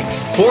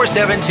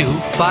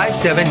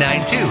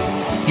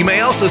 1-866-472-5792. You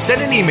may also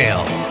send an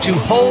email to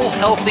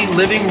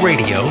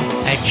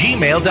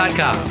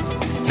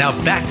wholehealthylivingradio@gmail.com.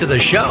 Now back to the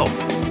show.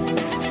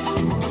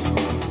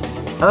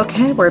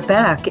 Okay, we're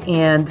back.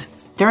 And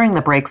during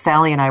the break,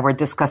 Sally and I were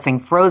discussing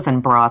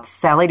frozen broths.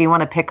 Sally, do you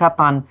want to pick up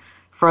on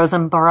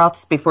frozen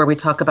broths before we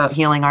talk about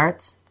healing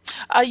arts?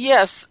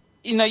 Yes.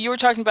 You know, you were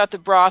talking about the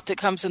broth that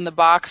comes in the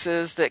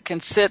boxes that can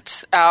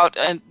sit out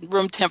at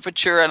room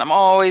temperature, and I'm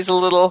always a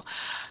little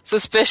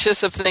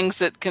suspicious of things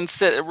that can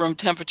sit at room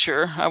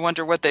temperature. I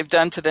wonder what they've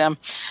done to them.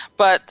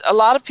 But a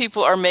lot of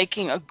people are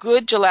making a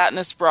good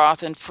gelatinous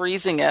broth and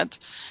freezing it,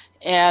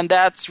 and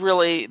that's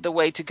really the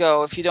way to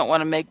go. If you don't want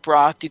to make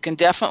broth, you can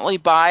definitely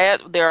buy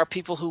it. There are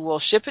people who will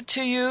ship it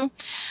to you.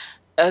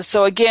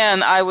 So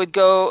again, I would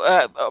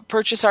go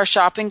purchase our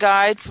shopping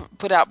guide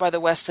put out by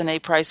the Weston A.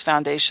 Price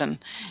Foundation,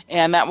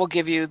 and that will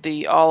give you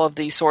all of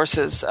the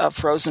sources of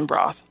frozen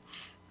broth.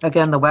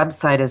 Again, the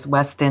website is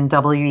Weston,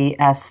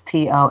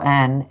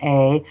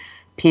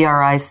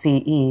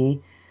 WESTONAPRICE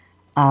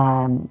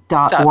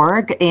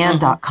 .org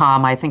and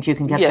 .com. I think you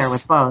can get there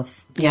with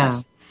both. Yeah.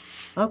 Yes.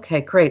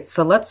 Okay, great.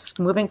 So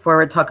moving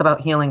forward, talk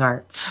about healing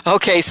arts.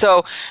 Okay,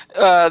 so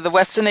the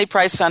Weston A.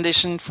 Price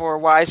Foundation for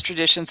Wise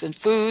Traditions in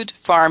Food,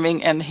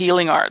 Farming, and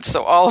Healing Arts.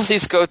 So all of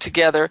these go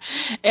together.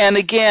 And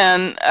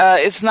again,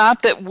 it's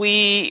not that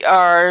we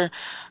are,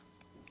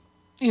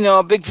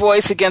 a big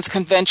voice against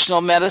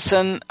conventional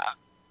medicine.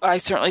 I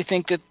certainly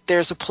think that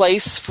there's a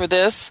place for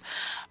this,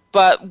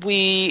 but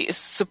we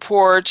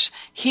support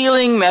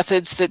healing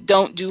methods that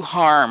don't do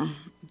harm,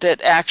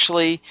 that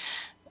actually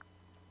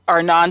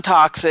are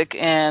non-toxic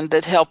and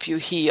that help you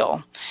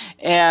heal.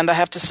 And I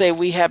have to say,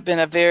 we have been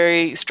a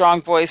very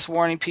strong voice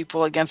warning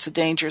people against the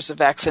dangers of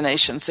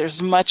vaccinations.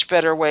 There's much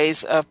better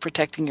ways of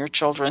protecting your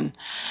children,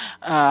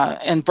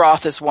 and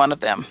broth is one of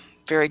them.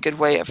 Very good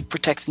way of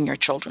protecting your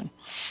children.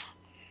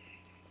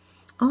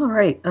 All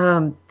right.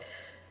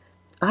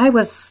 I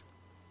was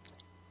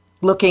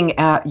looking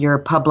at your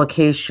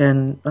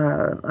publication.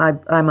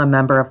 I'm a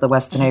member of the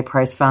Weston A.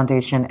 Price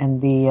Foundation,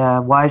 and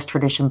the Wise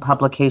Tradition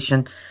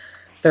publication,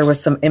 there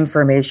was some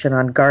information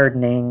on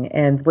gardening.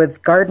 And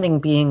with gardening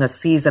being a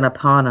season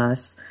upon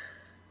us,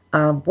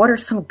 what are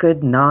some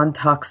good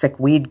non-toxic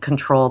weed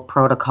control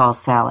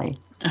protocols, Sally?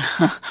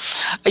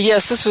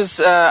 Yes, this was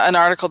an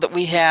article that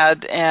we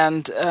had,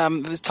 and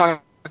it was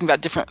talking about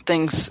different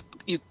things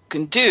you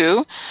can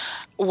do.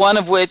 One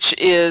of which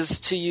is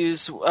to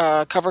use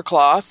cover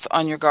cloth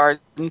on your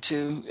garden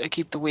to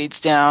keep the weeds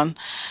down.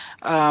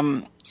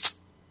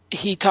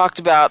 He talked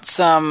about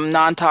some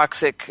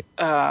non-toxic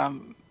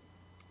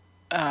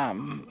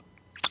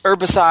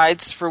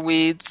herbicides for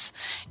weeds.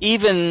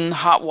 Even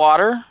hot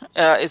water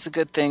is a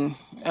good thing,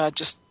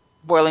 just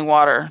boiling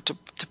water to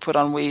put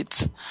on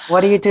weeds. What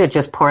do you do?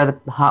 Just pour the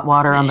hot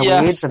water on the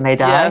weeds and they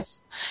die?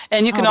 Yes.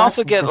 And you can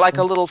also get like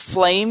a little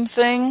flame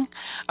thing.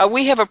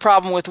 We have a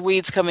problem with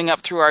weeds coming up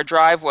through our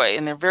driveway,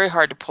 and they're very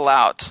hard to pull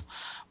out.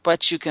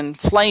 But you can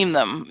flame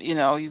them. You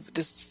have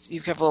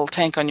a little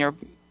tank on your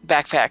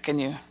backpack,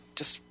 and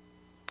it's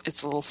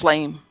a little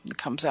flame that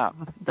comes out.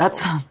 That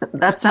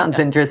sounds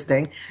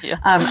interesting. Yeah.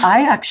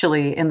 I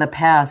actually, in the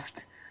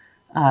past,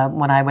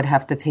 when I would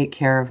have to take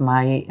care of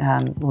my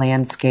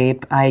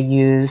landscape, I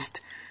used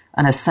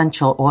an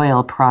essential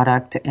oil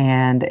product,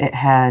 and it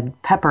had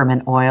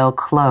peppermint oil,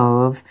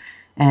 clove,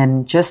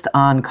 and just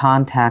on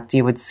contact,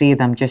 you would see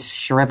them just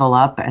shrivel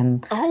up.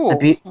 And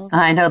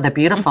I know the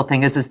beautiful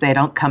thing is they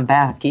don't come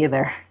back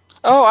either.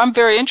 Oh, I'm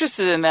very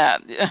interested in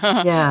that.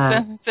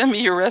 Yeah. Send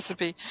me your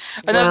recipe.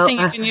 Another thing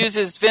you can use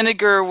is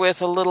vinegar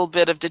with a little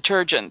bit of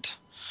detergent.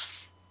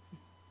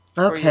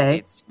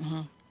 Okay.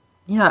 Mm-hmm.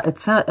 Yeah,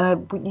 it's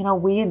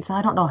weeds.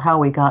 I don't know how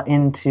we got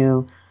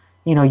into,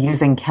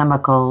 using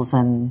chemicals,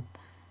 and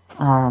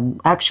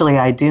actually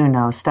I do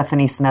know.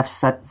 Stephanie Sneff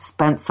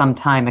spent some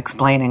time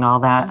explaining all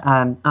that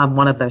on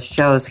one of the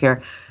shows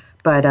here.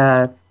 But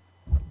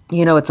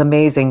it's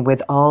amazing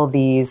with all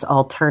these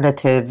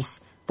alternatives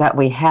that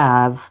we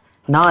have.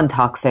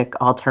 Non-toxic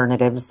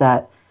alternatives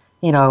that,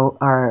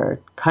 our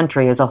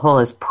country as a whole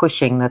is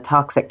pushing the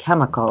toxic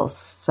chemicals.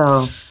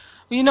 So,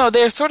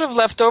 they're sort of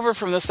left over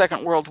from the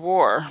Second World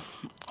War.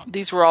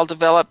 These were all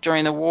developed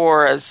during the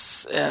war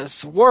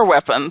as war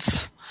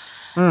weapons.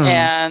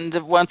 And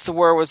once the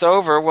war was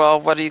over,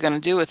 well, what are you going to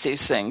do with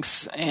these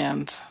things?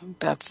 And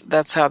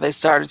that's how they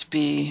started to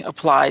be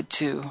applied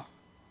to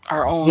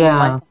our own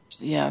land.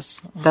 Yes.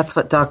 That's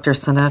what Dr.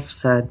 Seneff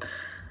said.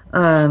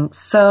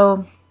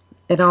 So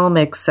it all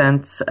makes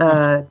sense.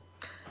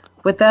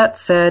 With that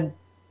said,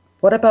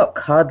 what about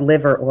cod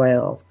liver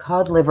oil?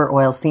 Cod liver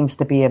oil seems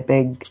to be a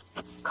big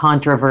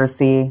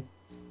controversy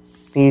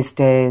these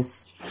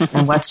days.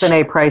 And Weston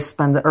A. Price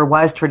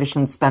Wise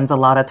Tradition spends a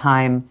lot of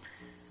time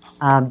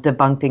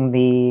debunking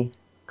the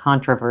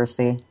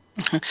controversy?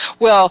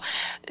 Well,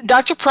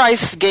 Dr.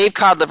 Price gave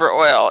cod liver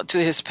oil to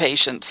his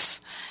patients,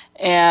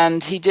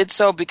 and he did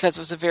so because it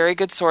was a very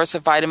good source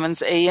of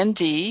vitamins A and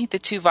D, the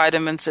two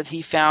vitamins that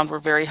he found were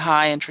very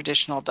high in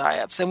traditional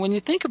diets. And when you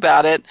think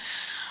about it,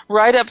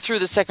 right up through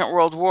the Second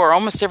World War,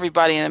 almost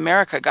everybody in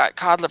America got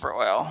cod liver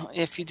oil.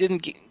 If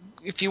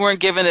you weren't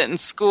given it in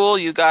school,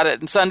 you got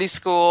it in Sunday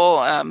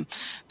school.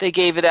 They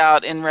gave it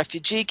out in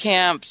refugee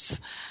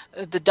camps.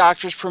 The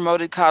doctors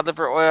promoted cod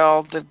liver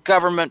oil. The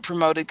government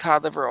promoted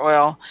cod liver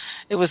oil.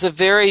 It was a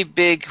very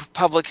big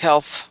public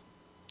health,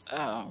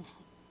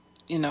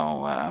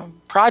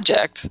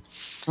 project,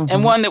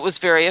 and one that was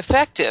very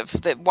effective.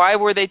 Why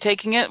were they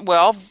taking it?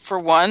 Well, for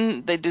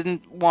one, they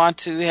didn't want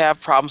to have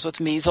problems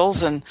with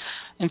measles and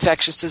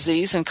infectious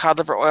disease, and cod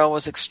liver oil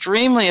was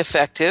extremely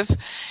effective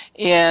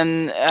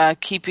in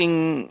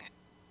keeping.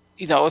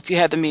 If you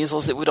had the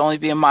measles, it would only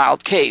be a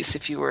mild case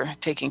if you were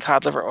taking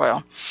cod liver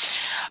oil.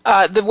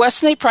 The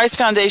Weston A. Price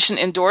Foundation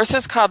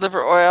endorses cod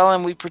liver oil,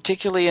 and we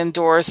particularly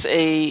endorse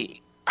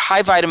a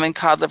high vitamin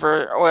cod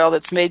liver oil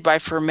that's made by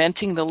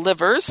fermenting the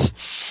livers.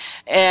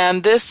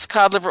 And this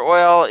cod liver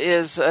oil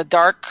is a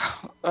dark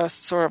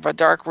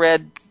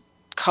red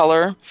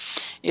color.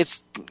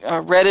 It's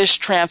reddish,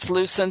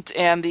 translucent,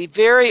 and the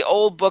very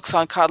old books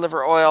on cod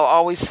liver oil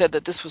always said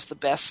that this was the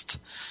best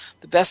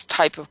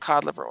type of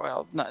cod liver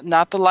oil,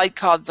 not the light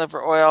cod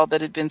liver oil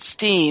that had been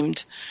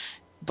steamed,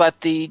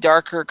 but the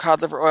darker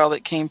cod liver oil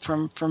that came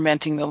from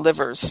fermenting the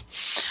livers.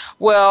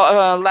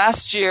 Well,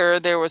 last year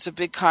there was a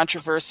big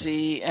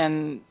controversy,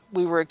 and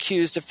we were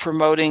accused of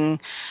promoting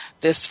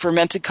this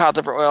fermented cod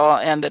liver oil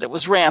and that it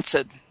was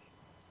rancid.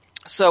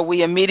 So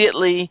we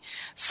immediately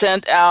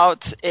sent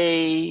out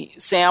a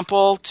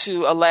sample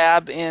to a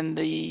lab in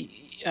the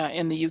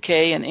UK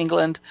and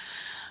England,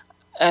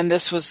 and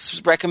this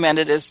was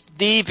recommended as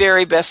the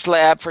very best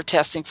lab for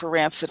testing for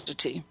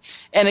rancidity.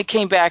 And it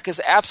came back as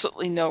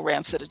absolutely no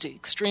rancidity,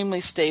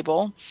 extremely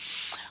stable.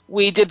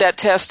 We did that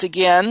test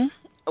again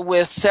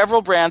with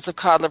several brands of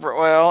cod liver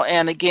oil,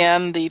 and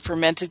again, the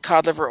fermented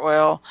cod liver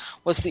oil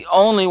was the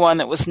only one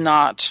that was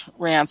not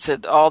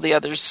rancid. All the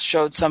others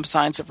showed some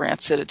signs of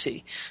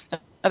rancidity.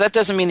 Now, that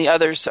doesn't mean the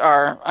others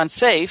are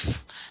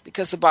unsafe,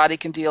 because the body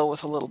can deal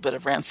with a little bit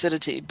of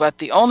rancidity. But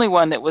the only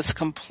one that was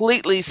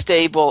completely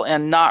stable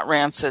and not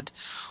rancid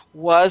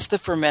was the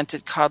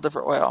fermented cod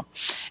liver oil.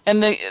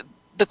 And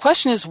the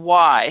question is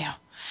why?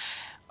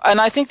 And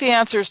I think the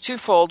answer is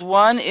twofold.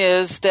 One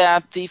is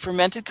that the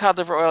fermented cod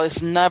liver oil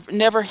is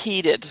never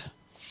heated,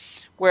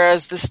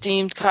 whereas the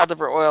steamed cod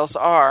liver oils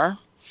are.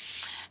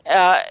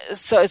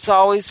 So it's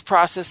always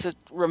processed at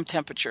room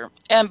temperature.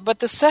 But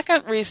the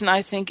second reason,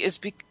 I think, is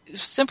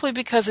simply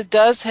because it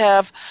does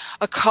have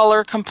a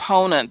color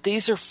component.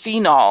 These are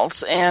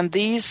phenols, and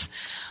these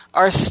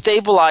are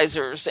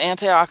stabilizers,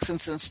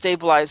 antioxidants and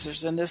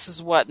stabilizers, and this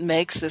is what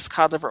makes this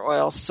cod liver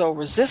oil so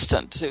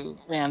resistant to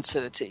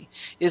rancidity,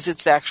 is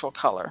its actual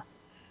color.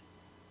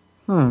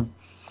 Why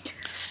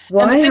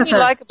and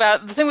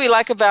the thing we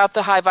like about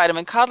the high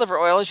vitamin cod liver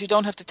oil is you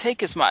don't have to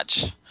take as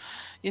much.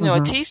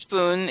 A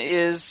teaspoon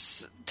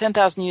is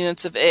 10,000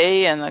 units of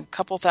A and a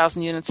couple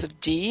thousand units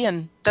of D,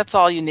 and that's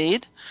all you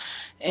need.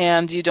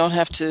 And you don't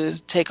have to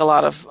take a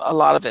lot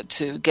of it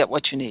to get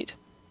what you need.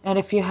 And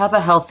if you have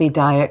a healthy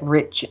diet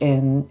rich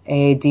in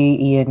A, D,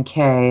 E, and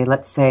K,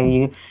 let's say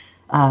you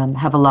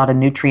have a lot of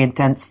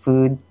nutrient-dense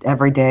food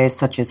every day,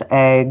 such as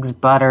eggs,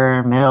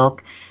 butter,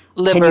 milk,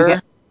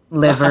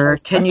 liver.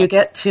 Can you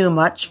get too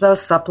much, though,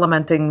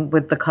 supplementing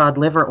with the cod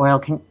liver oil?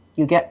 Can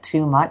you get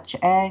too much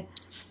A?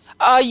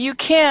 You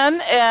can,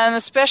 and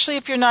especially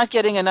if you're not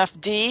getting enough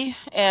D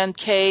and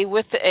K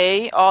with the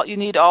A, you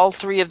need all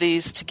three of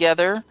these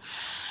together.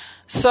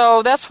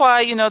 So that's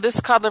why,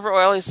 this cod liver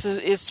oil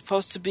is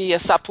supposed to be a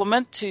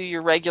supplement to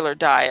your regular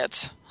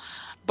diet.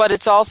 But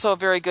it's also a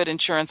very good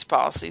insurance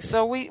policy.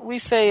 So we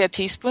say a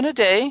teaspoon a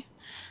day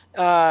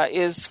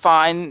is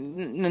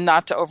fine,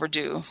 not to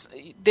overdo.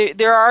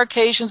 There are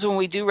occasions when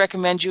we do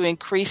recommend you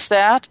increase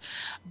that,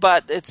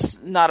 but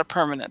it's not a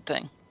permanent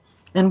thing.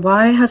 And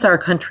why has our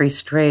country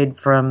strayed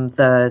from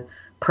the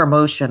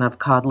promotion of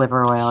cod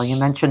liver oil? You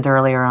mentioned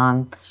earlier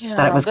on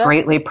that it was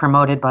greatly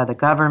promoted by the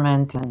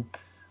government. And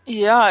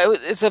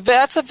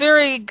that's a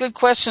very good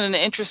question and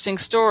an interesting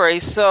story.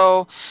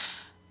 So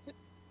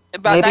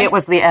maybe it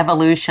was the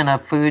evolution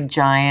of food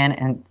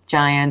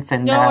giants.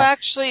 And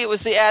actually, it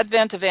was the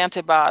advent of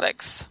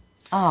antibiotics.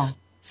 Oh.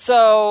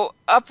 So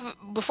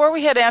before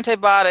we had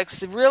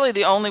antibiotics, really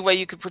the only way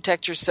you could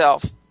protect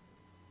yourself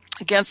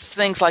against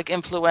things like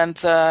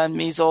influenza,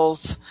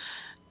 measles,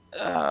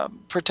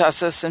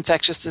 pertussis,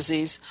 infectious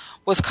disease,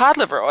 was cod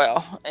liver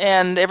oil.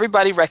 And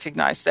everybody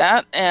recognized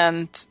that,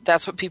 and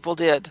that's what people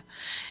did.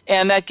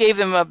 And that gave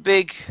them a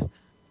big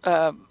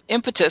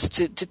impetus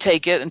to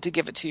take it and to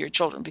give it to your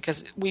children,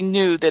 because we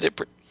knew that it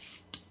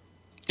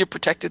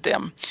protected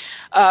them.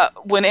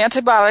 When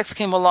antibiotics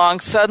came along,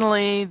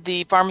 suddenly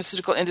the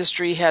pharmaceutical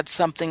industry had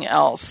something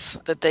else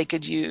that they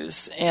could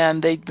use,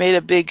 and they made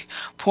a big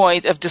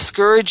point of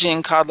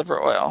discouraging cod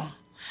liver oil.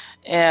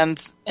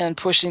 and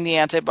pushing the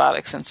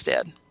antibiotics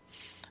instead.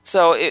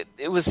 So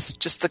it was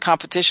just the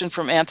competition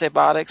from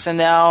antibiotics, and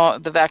now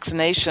the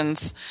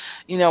vaccinations,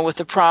 with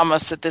the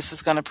promise that this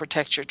is going to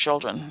protect your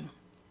children.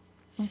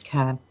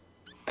 Okay.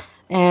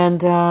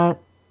 And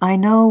I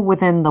know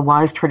within the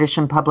Wise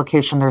Tradition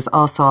publication, there's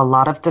also a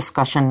lot of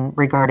discussion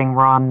regarding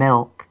raw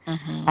milk.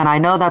 Mm-hmm. And I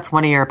know that's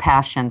one of your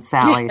passions,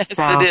 Sally. Yes,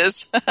 it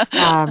is.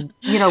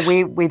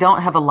 We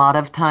don't have a lot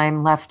of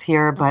time left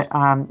here, but,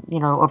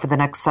 over the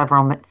next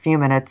few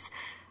minutes,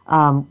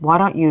 why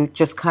don't you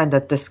just kind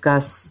of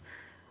discuss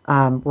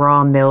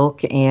raw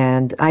milk?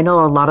 And I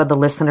know a lot of the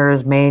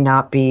listeners may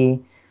not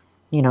be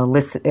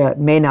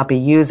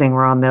using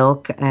raw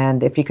milk.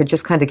 And if you could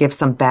just kind of give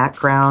some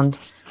background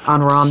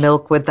on raw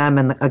milk with them,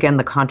 and again,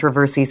 the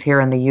controversies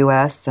here in the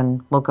U.S.,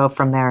 and we'll go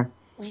from there.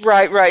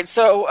 Right.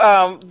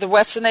 So the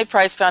Weston A.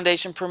 Price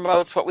Foundation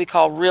promotes what we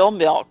call real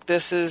milk.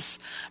 This is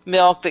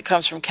milk that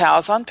comes from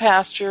cows on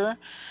pasture,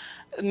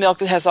 milk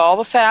that has all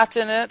the fat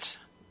in it.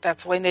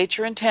 That's the way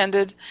nature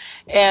intended,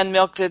 and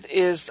milk that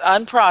is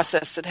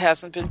unprocessed, that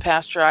hasn't been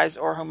pasteurized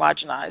or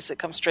homogenized. It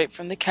comes straight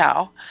from the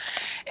cow.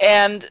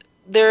 And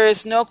there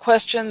is no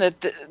question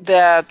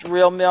that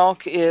real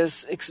milk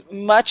is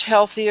much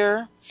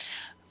healthier,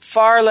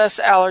 far less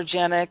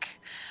allergenic,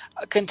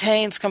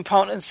 contains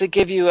components that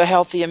give you a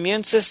healthy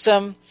immune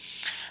system,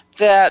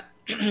 that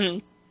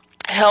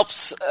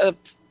helps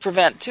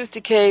prevent tooth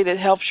decay, that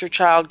helps your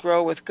child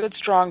grow with good,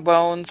 strong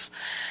bones.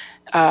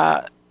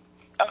 Raw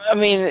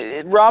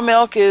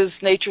milk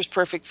is nature's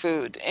perfect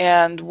food.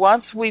 And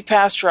once we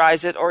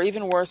pasteurize it, or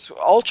even worse,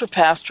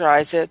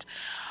 ultra-pasteurize it,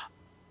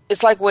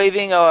 it's like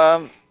waving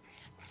an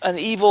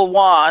evil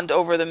wand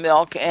over the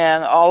milk,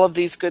 and all of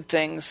these good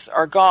things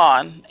are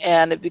gone,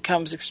 and it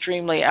becomes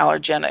extremely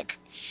allergenic.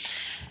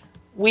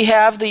 We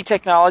have the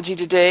technology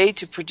today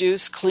to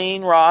produce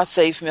clean, raw,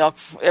 safe milk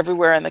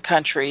everywhere in the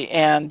country,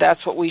 and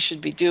that's what we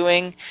should be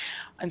doing.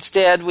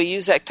 Instead, we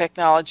use that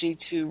technology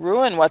to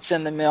ruin what's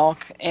in the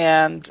milk,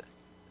 and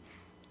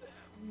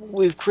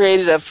we've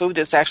created a food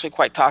that's actually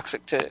quite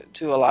toxic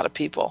to a lot of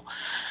people.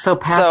 So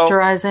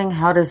pasteurizing,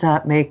 how does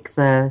that make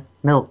the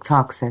milk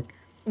toxic?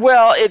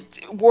 Well,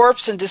 it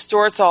warps and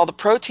distorts all the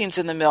proteins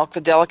in the milk, the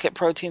delicate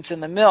proteins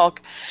in the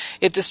milk.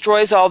 It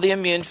destroys all the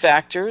immune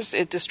factors.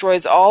 It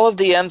destroys all of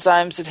the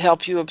enzymes that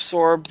help you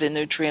absorb the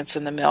nutrients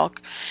in the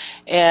milk,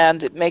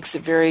 and it makes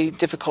it very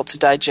difficult to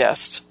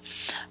digest.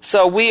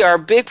 So we are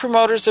big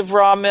promoters of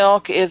raw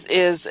milk. It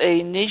is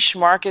a niche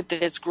market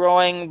that's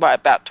growing by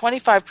about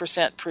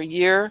 25% per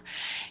year,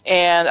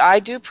 and I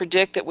do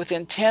predict that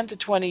within 10 to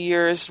 20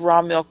 years,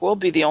 raw milk will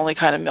be the only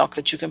kind of milk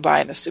that you can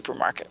buy in the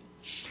supermarket.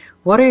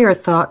 What are your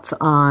thoughts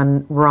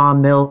on raw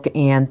milk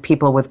and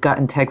people with gut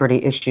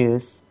integrity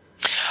issues?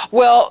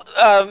 Well,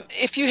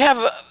 if you have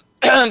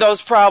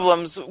those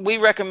problems, we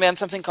recommend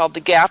something called the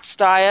GAPS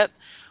diet,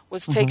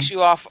 which takes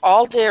you off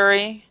all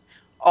dairy,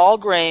 all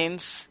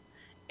grains,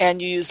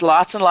 and you use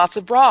lots and lots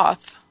of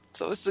broth.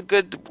 So it's a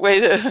good way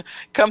to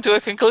come to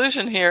a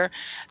conclusion here.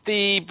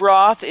 The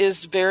broth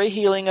is very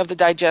healing of the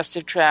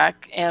digestive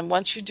tract, and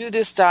once you do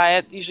this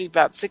diet, usually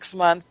about 6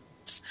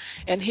 months,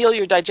 and heal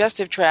your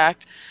digestive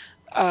tract,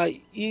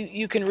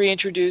 you can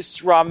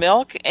reintroduce raw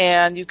milk,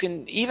 and you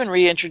can even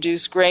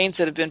reintroduce grains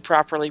that have been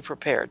properly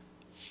prepared.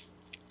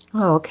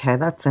 Oh, okay.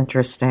 That's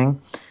interesting.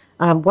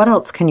 What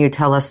else can you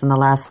tell us in the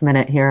last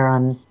minute here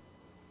on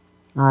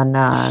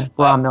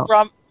raw milk?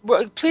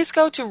 Please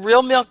go to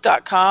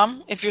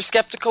realmilk.com if you're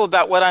skeptical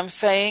about what I'm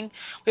saying.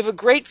 We have a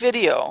great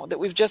video that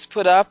we've just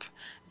put up.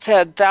 It's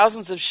had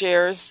thousands of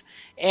shares,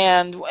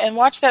 and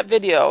watch that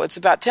video. It's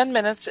about 10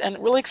 minutes, and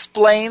it really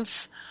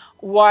explains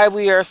why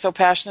we are so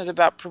passionate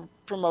about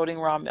promoting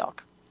raw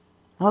milk.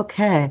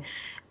 Okay.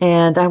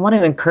 And I want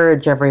to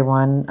encourage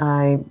everyone.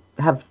 I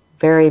have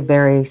very,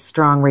 very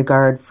strong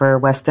regard for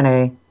Weston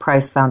A.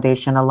 Price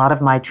Foundation. A lot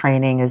of my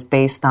training is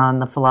based on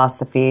the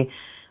philosophy.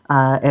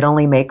 It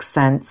only makes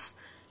sense.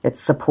 It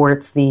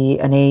supports the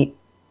innate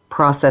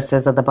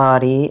processes of the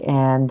body.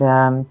 And,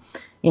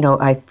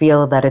 I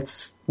feel that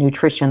it's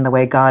nutrition the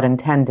way God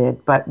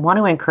intended. But want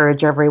to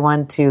encourage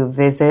everyone to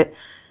visit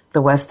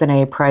the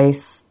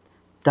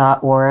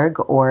WestonAPrice.org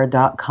or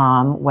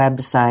 .com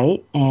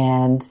website,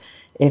 and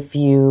if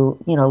you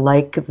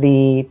like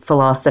the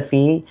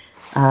philosophy,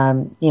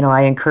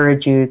 I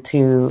encourage you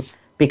to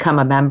become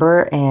a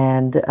member,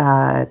 and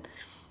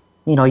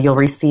you'll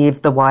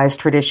receive the Wise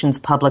Traditions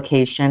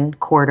publication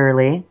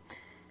quarterly.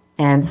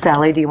 And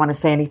Sally, do you want to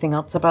say anything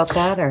else about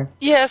that? Or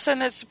yes,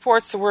 and it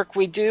supports the work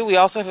we do. We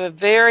also have a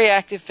very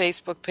active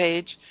Facebook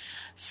page,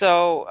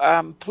 so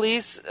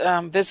please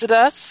visit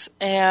us,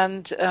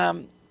 and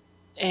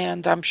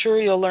I'm sure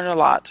you'll learn a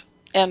lot.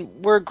 And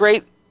we're a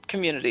great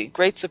community,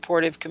 great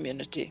supportive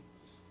community.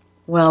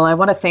 Well, I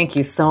want to thank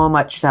you so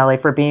much, Sally,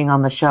 for being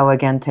on the show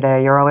again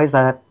today. You're always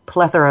a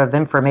plethora of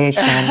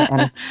information,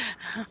 and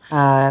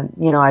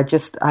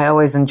I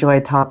always enjoy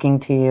talking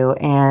to you.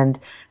 And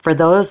for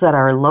those that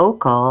are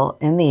local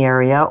in the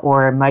area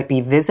or might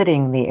be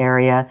visiting the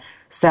area,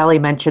 Sally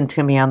mentioned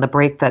to me on the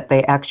break that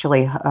they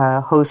actually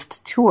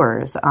host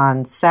tours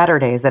on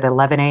Saturdays at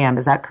 11 a.m.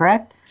 Is that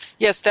correct?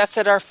 Yes, that's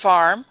at our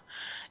farm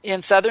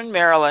in southern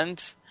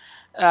Maryland.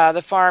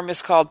 The farm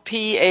is called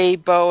P.A.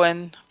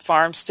 Bowen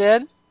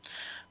Farmstead.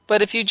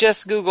 But if you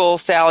just Google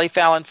Sally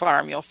Fallon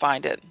Farm, you'll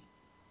find it.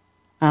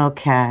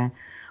 Okay.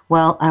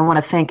 Well, I want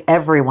to thank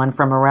everyone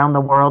from around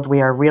the world.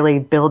 We are really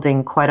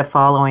building quite a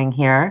following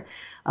here.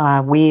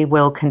 We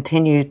will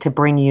continue to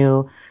bring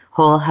you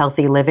whole,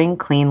 healthy living,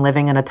 clean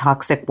living in a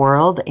toxic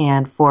world.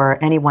 And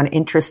for anyone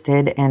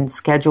interested in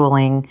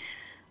scheduling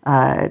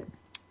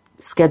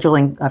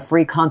a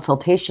free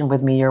consultation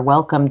with me, you're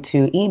welcome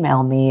to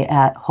email me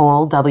at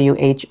whole,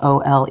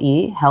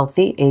 W-H-O-L-E,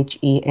 healthy,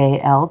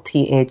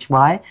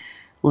 H-E-A-L-T-H-Y,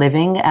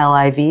 living,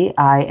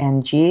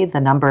 L-I-V-I-N-G,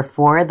 the number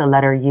 4, the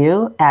letter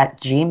U,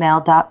 at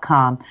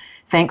gmail.com.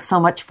 Thanks so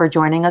much for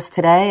joining us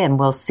today, and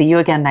we'll see you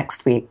again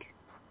next week.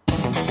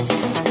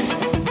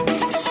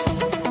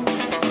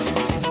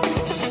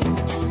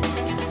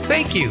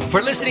 Thank you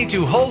for listening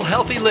to Whole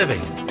Healthy Living.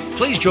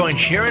 Please join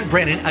Sharon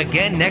Brennan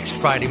again next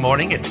Friday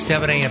morning at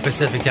 7 a.m.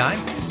 Pacific Time,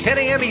 10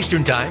 a.m.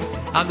 Eastern Time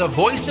on the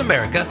Voice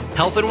America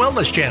Health and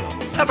Wellness Channel.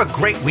 Have a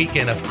great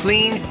weekend of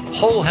clean,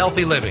 whole,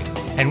 healthy living,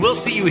 and we'll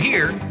see you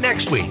here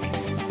next week.